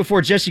mentioned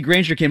before Jesse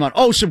Granger came on.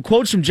 Oh, some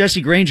quotes from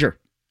Jesse Granger.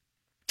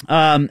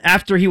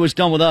 After he was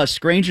done with us,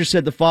 Granger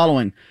said the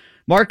following.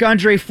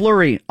 Marc-Andre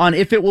Fleury on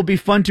if it will be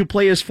fun to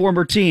play his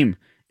former team.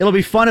 It'll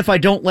be fun if I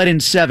don't let in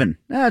 7.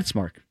 That's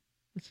Mark.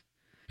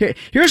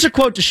 Here's a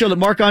quote to show that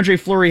Marc-Andre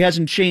Fleury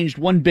hasn't changed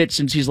one bit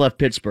since he's left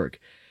Pittsburgh.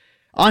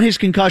 On his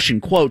concussion,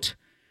 quote,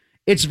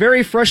 it's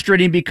very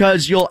frustrating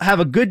because you'll have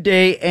a good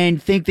day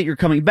and think that you're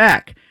coming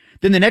back.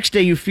 Then the next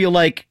day you feel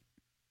like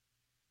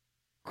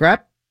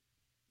crap.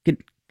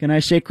 Can I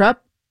say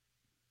crap?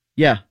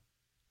 Yeah.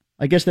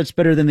 I guess that's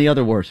better than the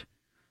other word.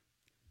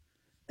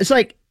 It's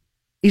like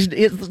he's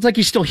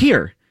still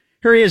here.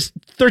 Here he is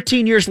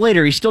 13 years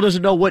later. He still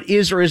doesn't know what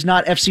is or is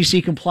not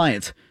FCC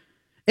compliant.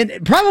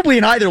 And probably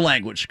in either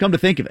language, come to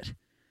think of it.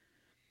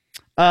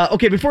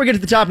 Okay, before we get to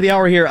the top of the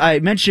hour here, I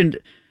mentioned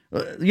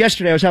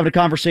yesterday I was having a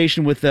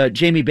conversation with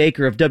Jamie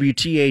Baker of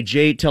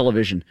WTAJ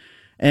Television.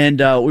 And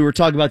we were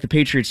talking about the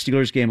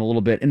Patriots-Steelers game a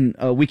little bit. And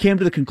we came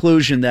to the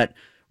conclusion that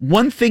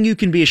one thing you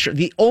can be assured,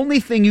 the only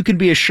thing you can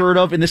be assured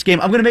of in this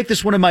game, I'm going to make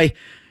this one of my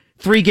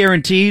 3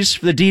 guarantees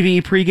for the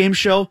DVE pregame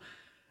show.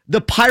 The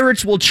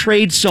Pirates will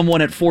trade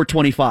someone at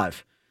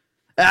 425.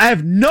 I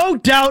have no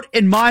doubt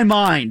in my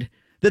mind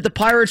that the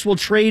Pirates will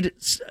trade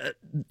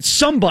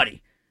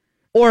somebody,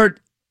 or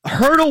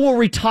Hurdle will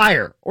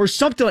retire, or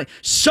something like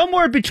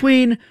somewhere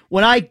between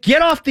when I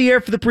get off the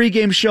air for the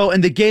pregame show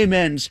and the game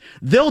ends,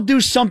 they'll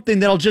do something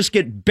that'll just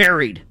get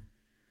buried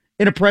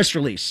in a press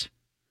release.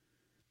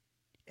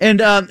 And,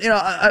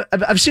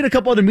 I've seen a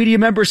couple other media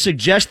members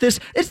suggest this.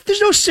 There's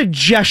no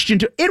suggestion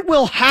to it.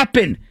 Will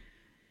happen.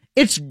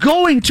 It's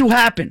going to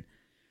happen.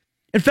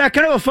 In fact,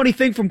 kind of a funny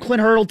thing from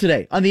Clint Hurdle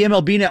today on the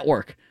MLB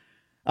Network.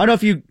 I don't know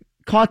if you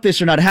caught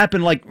this or not. It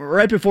happened like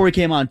right before we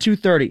came on,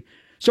 2:30.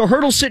 So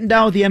Hurdle's sitting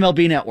down with the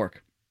MLB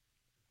Network,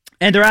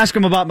 and they're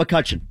asking him about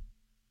McCutchen.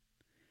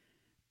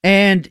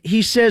 And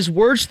he says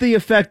words to the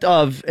effect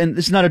of, and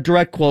this is not a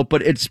direct quote,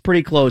 but it's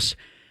pretty close,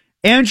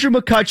 Andrew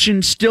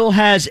McCutchen still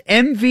has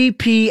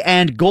MVP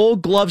and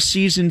Gold Glove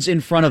seasons in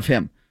front of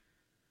him.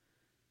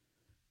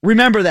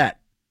 Remember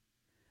that.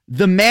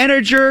 The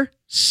manager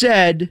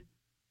said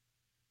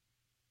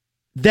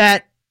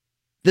that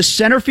the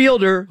center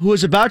fielder, who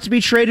is about to be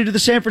traded to the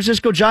San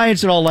Francisco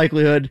Giants in all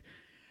likelihood,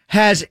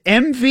 has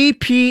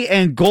MVP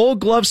and Gold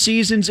Glove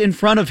seasons in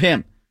front of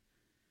him.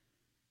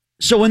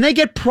 So when they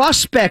get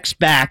prospects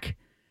back,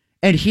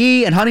 and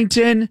he and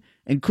Huntington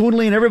and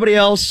Coonley and everybody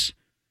else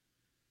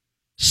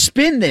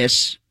spin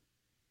this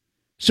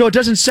so it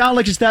doesn't sound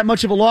like it's that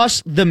much of a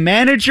loss, the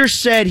manager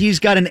said he's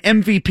got an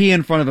MVP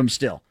in front of him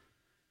still.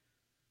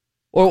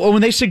 Or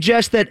when they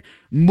suggest that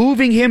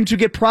moving him to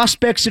get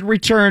prospects in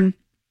return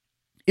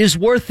is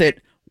worth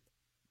it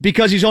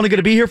because he's only going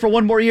to be here for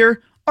one more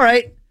year, all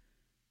right.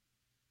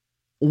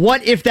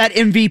 What if that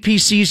MVP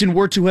season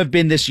were to have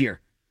been this year?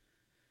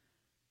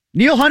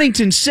 Neil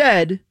Huntington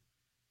said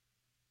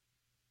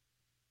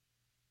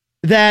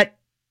that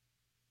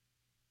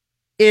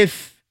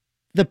if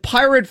the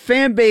Pirate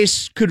fan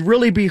base could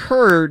really be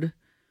heard,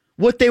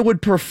 what they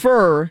would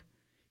prefer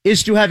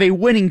is to have a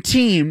winning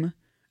team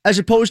as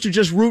opposed to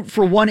just root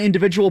for one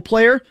individual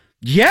player.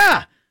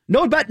 Yeah,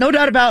 no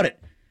doubt about it.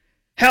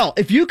 Hell,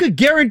 if you could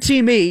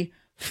guarantee me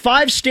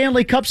 5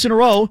 Stanley Cups in a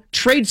row,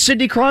 trade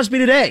Sidney Crosby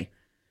today.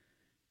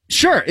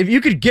 Sure, if you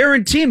could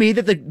guarantee me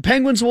that the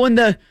Penguins will win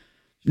the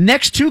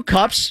next 2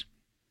 cups,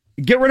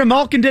 get rid of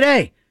Malkin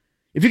today.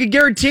 If you could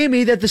guarantee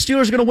me that the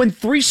Steelers are going to win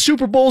 3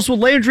 Super Bowls with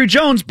Landry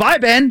Jones, bye,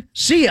 Ben.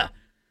 See ya.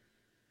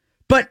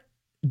 But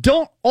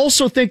don't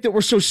also think that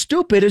we're so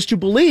stupid as to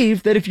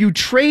believe that if you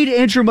trade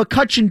Andrew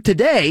McCutchen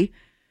today,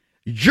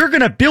 you're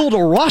going to build a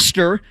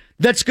roster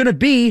that's going to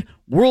be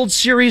World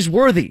Series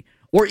worthy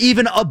or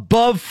even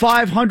above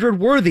 500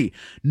 worthy.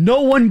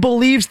 No one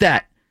believes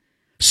that.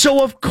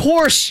 So, of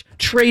course,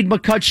 trade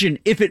McCutchen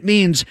if it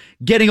means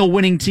getting a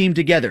winning team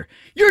together.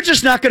 You're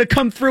just not going to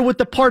come through with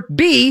the part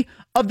B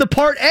of the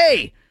part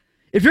A.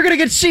 If you're going to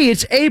get C,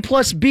 it's A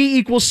plus B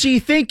equals C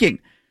thinking.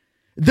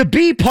 The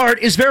B part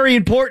is very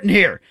important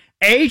here.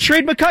 A,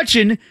 trade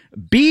McCutchen,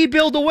 B,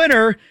 build a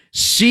winner,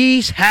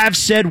 C, have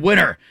said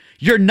winner.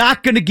 You're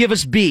not going to give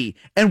us B,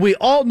 and we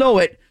all know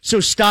it, so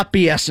stop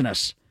BSing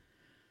us.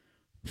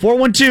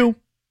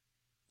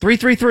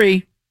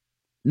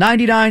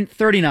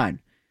 412-333-9939.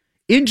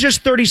 In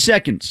just 30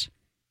 seconds,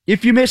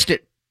 if you missed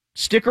it,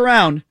 stick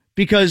around,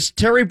 because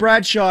Terry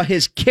Bradshaw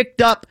has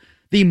kicked up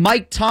the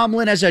Mike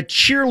Tomlin as a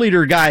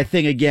cheerleader guy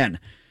thing again.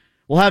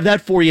 We'll have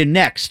that for you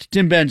next.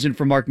 Tim Benson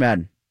from Mark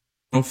Madden.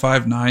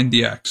 1059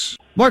 The X.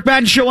 Mark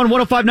Madden Show on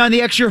 1059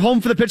 The X, your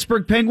home for the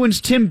Pittsburgh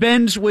Penguins. Tim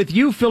Benz with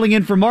you, filling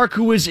in for Mark,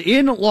 who is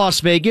in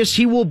Las Vegas.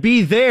 He will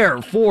be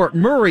there for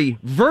Murray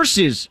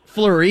versus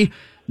Fleury.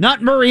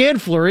 Not Murray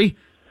and Fleury.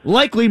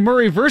 Likely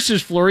Murray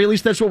versus Fleury. At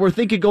least that's what we're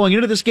thinking going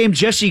into this game.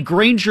 Jesse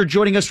Granger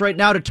joining us right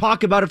now to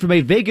talk about it from a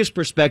Vegas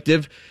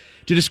perspective,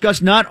 to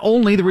discuss not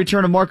only the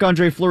return of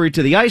Marc-Andre Fleury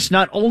to the ice,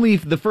 not only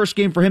the first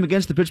game for him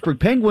against the Pittsburgh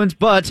Penguins,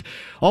 but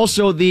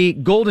also the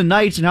Golden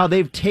Knights and how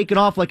they've taken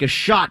off like a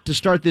shot to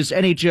start this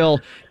NHL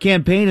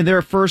campaign in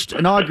their first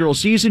inaugural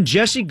season.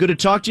 Jesse, good to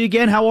talk to you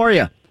again. How are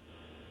you?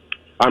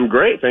 I'm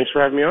great. Thanks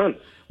for having me on.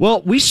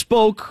 Well, we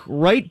spoke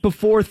right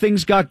before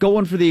things got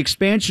going for the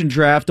expansion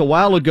draft a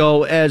while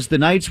ago, as the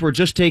Knights were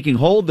just taking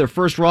hold. Their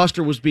first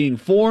roster was being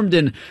formed,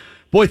 and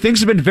boy, things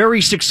have been very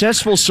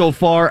successful so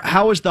far.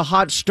 How is the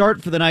hot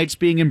start for the Knights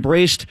being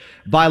embraced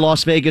by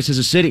Las Vegas as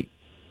a city?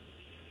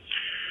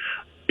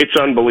 It's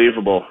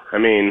unbelievable. I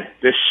mean,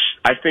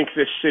 I think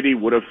this city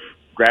would have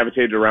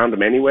gravitated around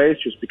them anyways,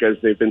 just because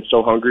they've been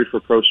so hungry for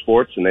pro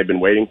sports and they've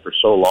been waiting for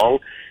so long.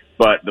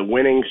 But the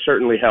winning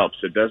certainly helps.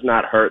 It does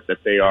not hurt that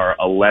they are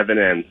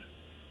 11-2,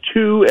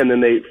 and then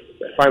they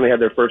finally had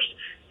their first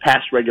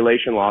past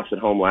regulation loss at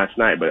home last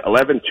night. But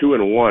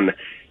 11-2-1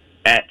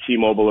 at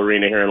T-Mobile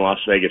Arena here in Las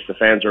Vegas. The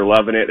fans are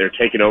loving it. They're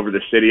taking over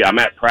the city. I'm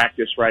at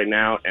practice right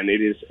now, and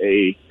it is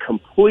a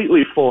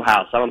completely full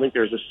house. I don't think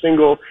there's a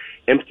single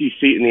empty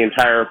seat in the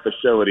entire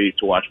facility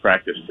to watch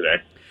practice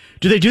today.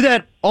 Do they do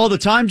that all the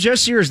time,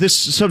 Jesse, or is this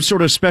some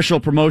sort of special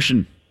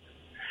promotion?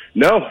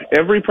 No,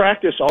 every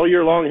practice all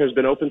year long has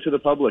been open to the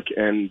public,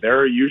 and there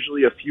are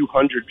usually a few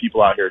hundred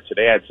people out here.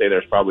 Today, I'd say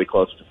there's probably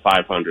close to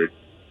 500.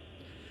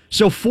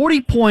 So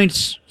 40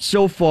 points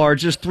so far,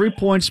 just 3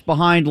 points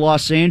behind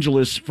Los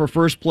Angeles for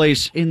first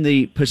place in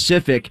the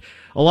Pacific.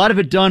 A lot of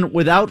it done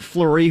without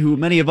Fleury, who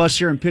many of us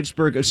here in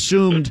Pittsburgh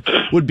assumed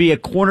would be a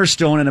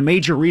cornerstone and a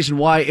major reason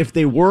why, if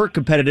they were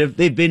competitive,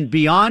 they've been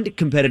beyond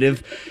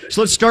competitive.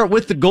 So let's start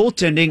with the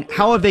goaltending.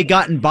 How have they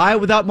gotten by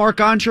without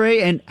Marc-Andre,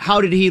 and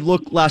how did he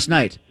look last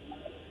night?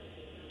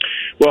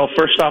 Well,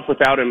 first off,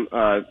 without him,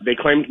 they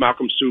claimed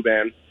Malcolm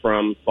Subban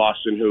from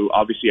Boston, who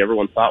obviously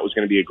everyone thought was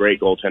going to be a great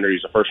goaltender.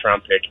 He's a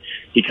first-round pick.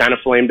 He kind of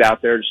flamed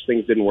out there. Just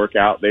things didn't work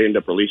out. They ended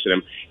up releasing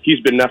him. He's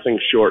been nothing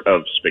short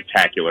of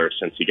spectacular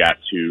since he got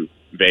to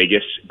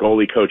Vegas.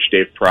 Goalie coach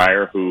Dave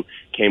Pryor, who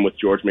came with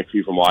George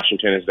McPhee from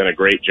Washington, has done a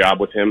great job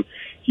with him.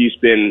 He's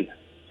been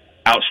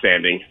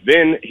outstanding.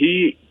 Then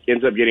he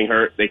ends up getting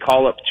hurt. They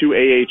call up two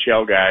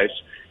AHL guys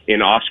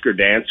in Oscar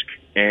Dansk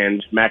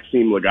and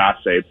Maxime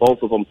Lagacé.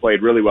 Both of them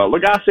played really well.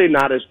 Lagacé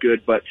not as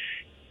good, but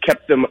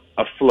kept them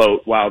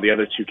afloat while the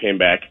other two came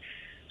back.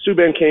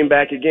 Subban came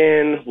back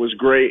again, was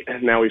great,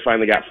 and now we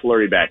finally got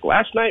Fleury back.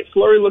 Last night,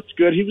 Fleury looked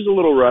good. He was a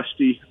little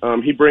rusty.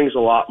 He brings a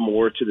lot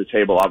more to the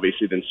table,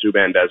 obviously, than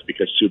Subban does,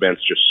 because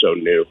Subban's just so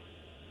new.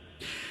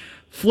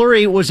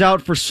 Fleury was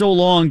out for so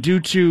long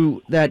due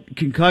to that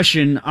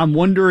concussion. I'm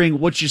wondering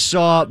what you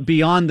saw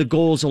beyond the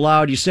goals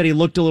allowed. You said he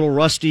looked a little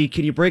rusty.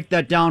 Can you break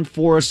that down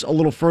for us a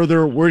little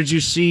further? Where did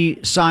you see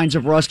signs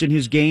of rust in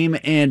his game,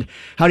 and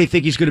how do you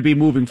think he's going to be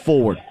moving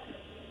forward?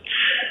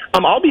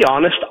 I'll be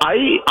honest.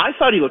 I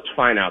thought he looked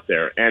fine out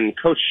there, and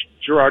Coach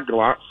Gerard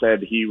Gallant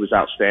said he was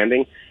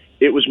outstanding.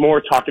 It was more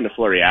talking to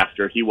Fleury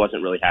after. He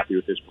wasn't really happy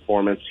with his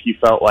performance. He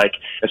felt like,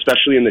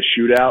 especially in the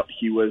shootout,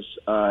 he was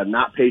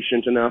not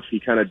patient enough.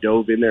 He kind of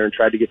dove in there and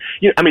tried to get.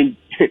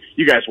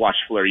 You guys watch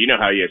Fleury. You know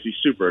how he is. He's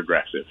super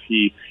aggressive.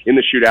 In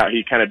the shootout,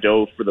 he kind of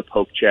dove for the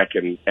poke check,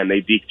 and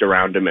they deked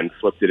around him and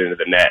flipped it into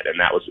the net, and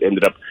that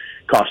ended up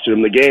costing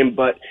him the game.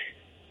 But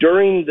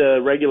during the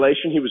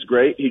regulation, he was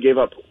great. He gave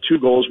up 2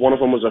 goals. One of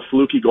them was a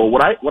fluky goal.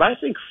 What I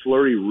think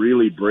Fleury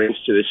really brings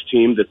to this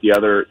team that the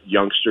other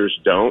youngsters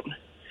don't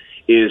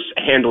is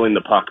handling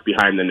the puck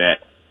behind the net.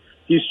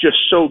 He's just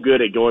so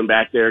good at going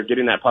back there,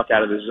 getting that puck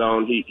out of the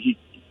zone.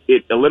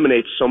 It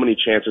eliminates so many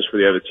chances for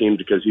the other team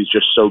because he's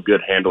just so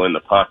good handling the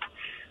puck.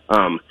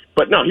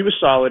 But no, he was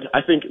solid.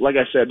 I think, like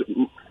I said,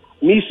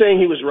 me saying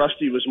he was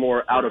rusty was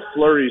more out of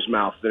Fleury's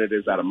mouth than it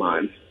is out of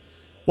mine.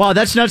 Wow,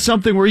 that's not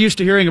something we're used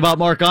to hearing about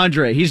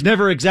Marc-Andre. He's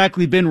never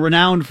exactly been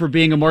renowned for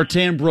being a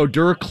Martin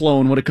Brodeur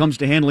clone when it comes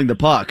to handling the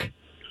puck.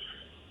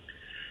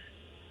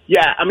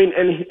 Yeah, I mean,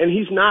 and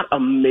he's not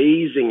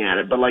amazing at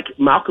it, but like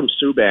Malcolm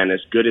Subban, as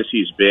good as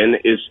he's been,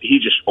 he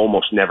just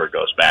almost never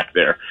goes back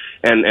there.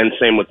 And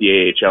same with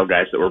the AHL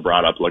guys that were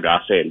brought up,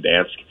 Lagacé and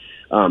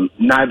Dansk.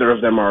 Neither of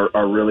them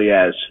are really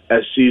as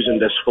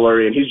seasoned as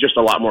Fleury, and he's just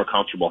a lot more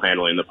comfortable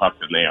handling the puck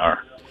than they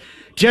are.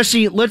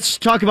 Jesse, let's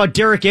talk about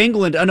Derek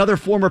England, another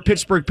former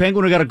Pittsburgh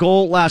Penguin who got a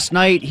goal last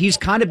night. He's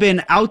kind of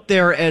been out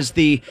there as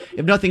the,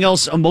 if nothing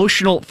else,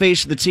 emotional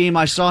face of the team.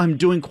 I saw him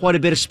doing quite a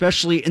bit,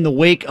 especially in the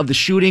wake of the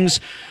shootings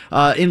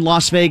in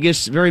Las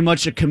Vegas. Very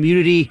much a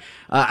community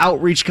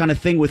outreach kind of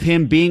thing with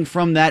him being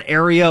from that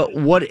area.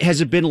 What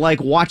has it been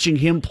like watching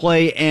him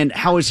play, and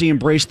how has he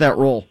embraced that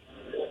role?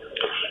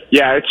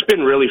 Yeah, it's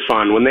been really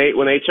fun. When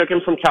they took him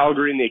from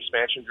Calgary in the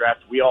expansion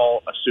draft, we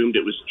all assumed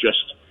it was just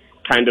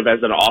kind of as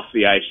an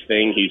off-the-ice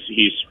thing.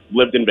 He's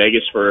lived in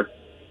Vegas for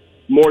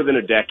more than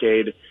a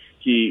decade.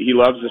 He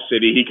loves the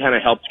city. He kind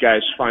of helped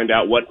guys find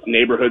out what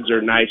neighborhoods are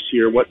nice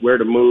here, where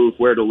to move,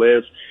 where to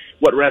live,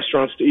 what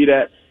restaurants to eat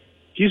at.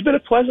 He's been a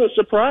pleasant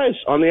surprise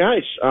on the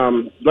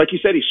ice. Like you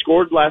said, he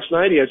scored last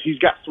night. He's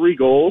got 3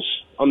 goals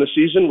on the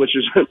season, which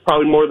is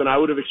probably more than I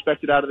would have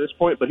expected out of this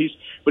point. But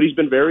he's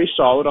been very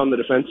solid on the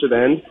defensive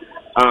end.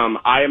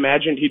 I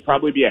imagined he'd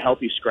probably be a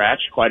healthy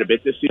scratch quite a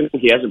bit this season.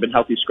 He hasn't been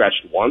healthy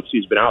scratched once.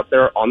 He's been out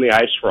there on the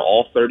ice for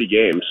all 30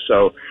 games.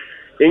 So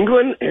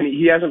England, and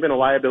he hasn't been a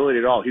liability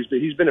at all. He's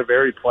been a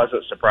very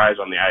pleasant surprise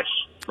on the ice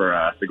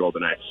for the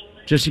Golden Knights.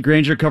 Jesse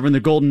Granger covering the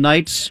Golden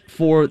Knights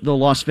for the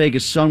Las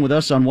Vegas Sun with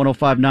us on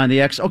 105.9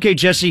 The X. Okay,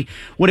 Jesse,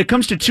 when it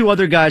comes to 2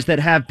 other guys that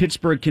have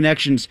Pittsburgh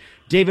connections,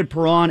 David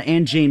Perron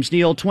and James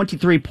Neal,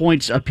 23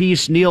 points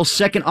apiece. Neal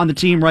second on the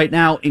team right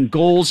now in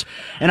goals.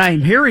 And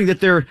I'm hearing that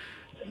they're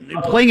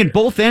playing in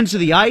both ends of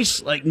the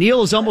ice. Like,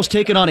 Neal has almost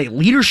taken on a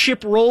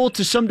leadership role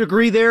to some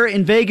degree there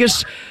in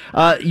Vegas.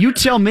 You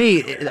tell me,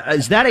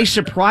 is that a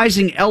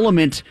surprising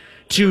element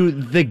to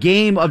the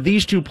game of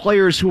these 2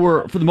 players who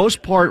are, for the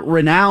most part,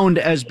 renowned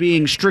as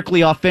being strictly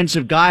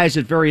offensive guys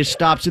at various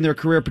stops in their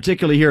career,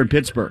 particularly here in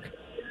Pittsburgh?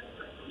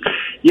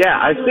 Yeah,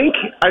 I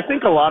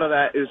think a lot of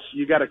that is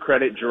you got to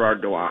credit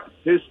Gerard Gallant.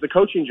 The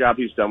coaching job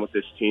he's done with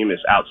this team is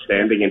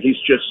outstanding, and he's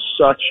just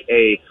such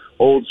a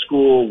old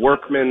school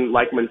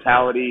workman-like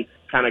mentality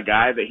kind of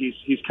guy that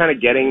he's kind of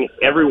getting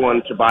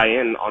everyone to buy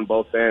in on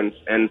both ends.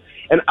 And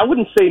I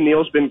wouldn't say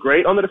Neal's been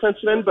great on the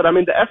defensive end, but I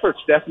mean the effort's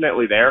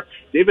definitely there.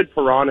 David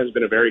Perron has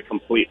been a very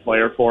complete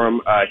player for him.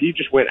 He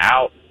just went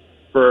out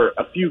for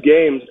a few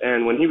games,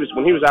 and when he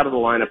was out of the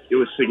lineup, it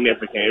was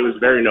significant. It was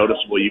very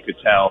noticeable. You could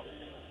tell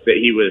that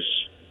he was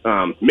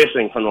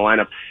missing from the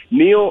lineup.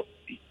 Neal,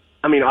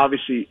 I mean,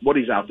 obviously, what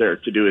he's out there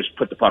to do is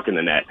put the puck in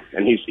the net,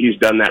 and he's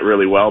done that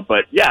really well.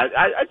 But yeah,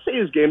 I'd say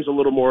his game's a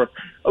little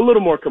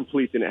more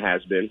complete than it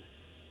has been.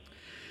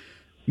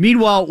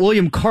 Meanwhile,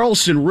 William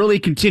Karlsson really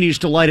continues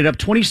to light it up.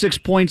 26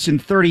 points in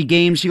 30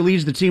 games. He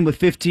leads the team with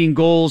 15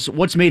 goals.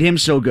 What's made him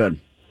so good?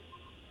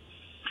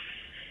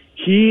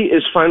 He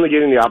is finally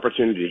getting the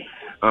opportunity.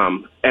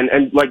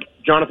 And like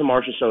Jonathan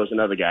Marchessault is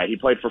another guy. He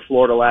played for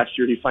Florida last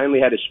year. He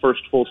finally had his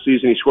first full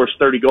season. He scores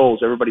 30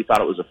 goals. Everybody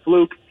thought it was a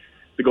fluke.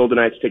 The Golden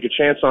Knights take a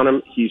chance on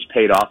him. He's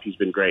paid off. He's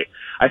been great.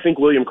 I think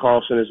William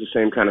Karlsson is the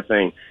same kind of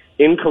thing.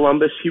 In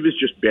Columbus, he was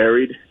just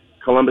buried.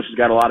 Columbus has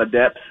got a lot of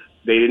depth.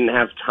 They didn't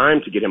have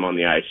time to get him on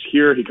the ice.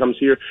 Here, he comes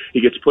here.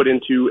 He gets put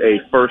into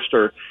a first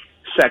or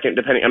second,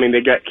 depending. I mean,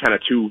 they got kind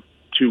of two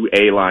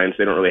A lines.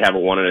 They don't really have a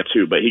 1 and a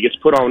 2, but he gets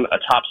put on a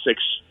top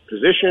 6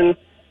 position.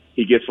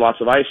 He gets lots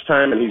of ice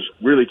time, and he's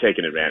really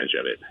taking advantage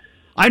of it.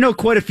 I know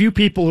quite a few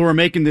people who are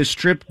making this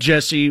trip,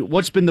 Jesse.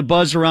 What's been the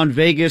buzz around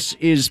Vegas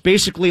is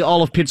basically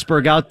all of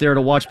Pittsburgh out there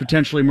to watch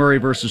potentially Murray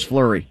versus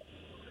Fleury.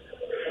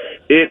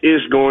 It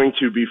is going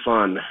to be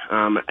fun,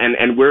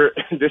 and we're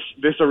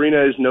this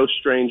arena is no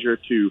stranger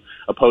to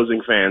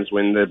opposing fans.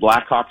 When the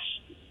Blackhawks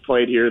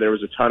played here, there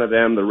was a ton of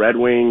them. The Red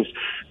Wings,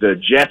 the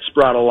Jets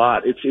brought a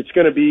lot. It's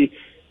going to be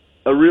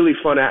a really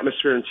fun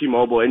atmosphere in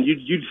T-Mobile, and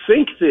you'd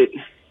think that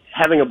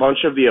having a bunch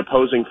of the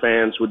opposing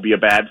fans would be a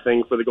bad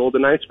thing for the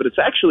Golden Knights, but it's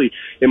actually,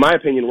 in my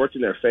opinion, worked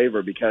in their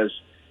favor because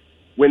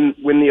when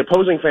the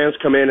opposing fans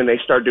come in and they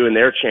start doing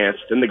their chants,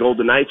 then the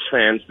Golden Knights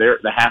fans, that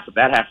half of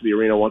the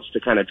arena wants to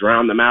kind of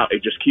drown them out.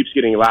 It just keeps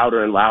getting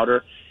louder and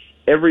louder.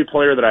 Every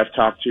player that I've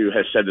talked to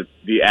has said that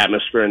the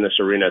atmosphere in this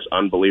arena is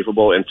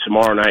unbelievable, and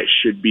tomorrow night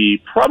should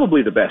be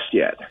probably the best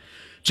yet.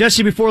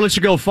 Jesse, before I let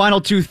you go, final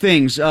 2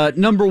 things.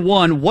 Number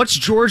 1, what's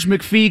George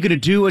McPhee going to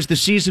do as the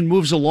season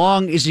moves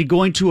along? Is he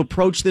going to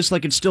approach this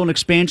like it's still an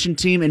expansion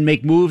team and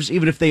make moves,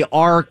 even if they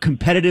are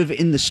competitive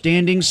in the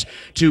standings,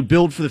 to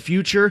build for the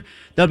future?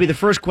 That'll be the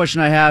first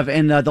question I have.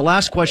 And the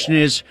last question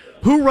is,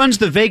 who runs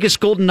the Vegas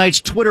Golden Knights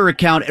Twitter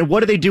account, and what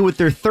do they do with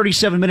their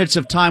 37 minutes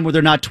of time where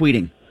they're not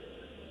tweeting?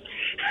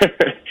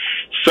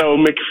 So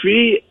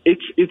McPhee,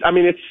 it's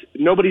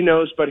nobody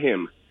knows but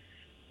him.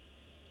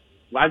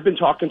 I've been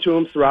talking to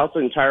him throughout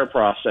the entire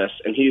process,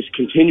 and he's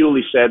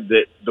continually said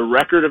that the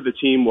record of the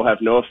team will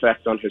have no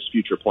effect on his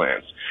future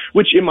plans,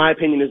 which, in my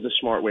opinion, is the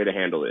smart way to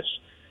handle this.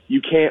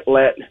 You can't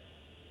let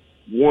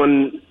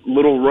one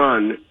little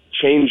run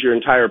change your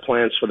entire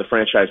plans for the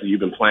franchise that you've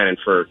been planning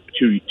for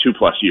two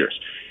plus years.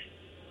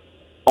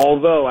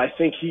 Although I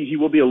think he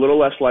will be a little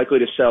less likely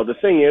to sell. The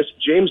thing is,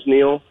 James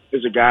Neal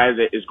is a guy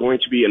that is going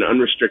to be an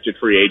unrestricted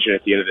free agent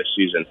at the end of this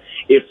season.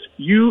 If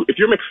you're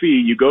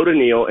McPhee, you go to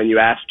Neal and you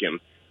ask him,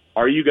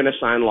 are you going to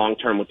sign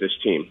long-term with this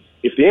team?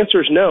 If the answer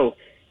is no,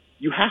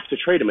 you have to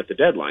trade him at the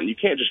deadline. You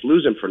can't just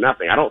lose him for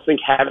nothing. I don't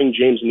think having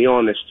James Neal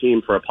on this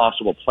team for a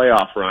possible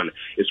playoff run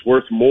is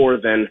worth more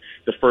than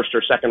the first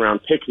or second round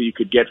pick that you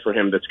could get for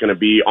him that's going to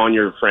be on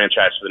your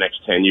franchise for the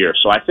next 10 years.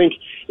 So I think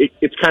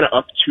it's kind of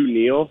up to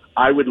Neal.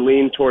 I would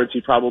lean towards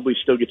he probably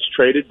still gets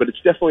traded, but it's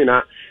definitely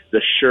not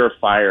the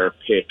surefire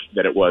pick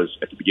that it was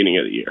at the beginning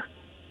of the year.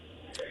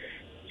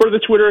 For the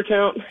Twitter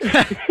account,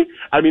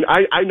 I mean,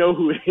 I know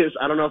who it is.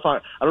 I don't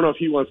know if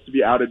he wants to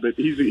be outed, but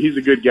he's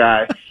a good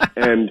guy,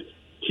 and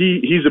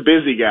he's a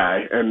busy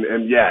guy,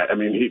 and yeah, I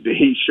mean,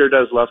 he sure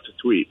does love to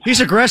tweet. He's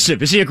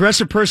aggressive. Is he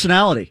aggressive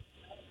personality?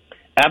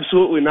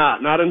 Absolutely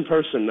not. Not in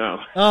person, no.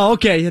 Oh,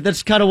 okay.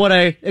 That's kind of what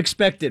I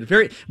expected.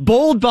 Very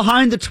bold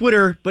behind the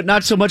Twitter, but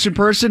not so much in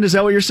person. Is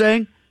that what you're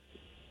saying?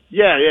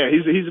 Yeah.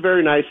 He's a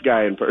very nice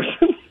guy in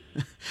person.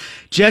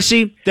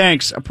 Jesse,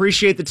 thanks.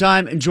 Appreciate the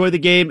time. Enjoy the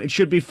game. It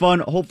should be fun.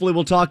 Hopefully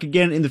we'll talk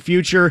again in the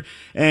future.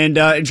 And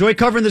enjoy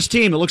covering this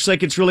team. It looks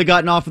like it's really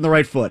gotten off on the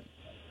right foot.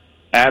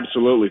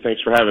 Absolutely.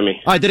 Thanks for having me.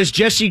 All right, that is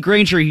Jesse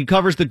Granger. He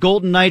covers the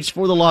Golden Knights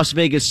for the Las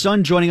Vegas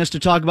Sun, joining us to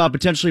talk about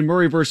potentially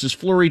Murray versus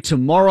Fleury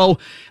tomorrow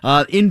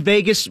in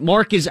Vegas.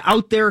 Mark is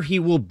out there. He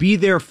will be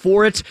there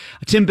for it.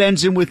 Tim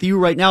Ben's in with you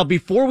right now.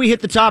 Before we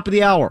hit the top of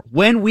the hour,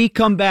 when we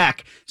come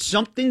back,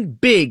 something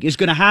big is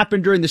going to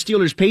happen during the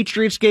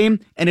Steelers-Patriots game,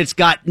 and it's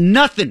got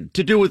nothing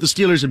to do with the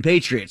Steelers and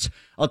Patriots.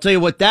 I'll tell you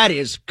what that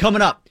is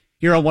coming up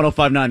here on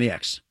 105.9 The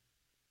X.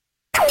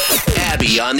 Abby on the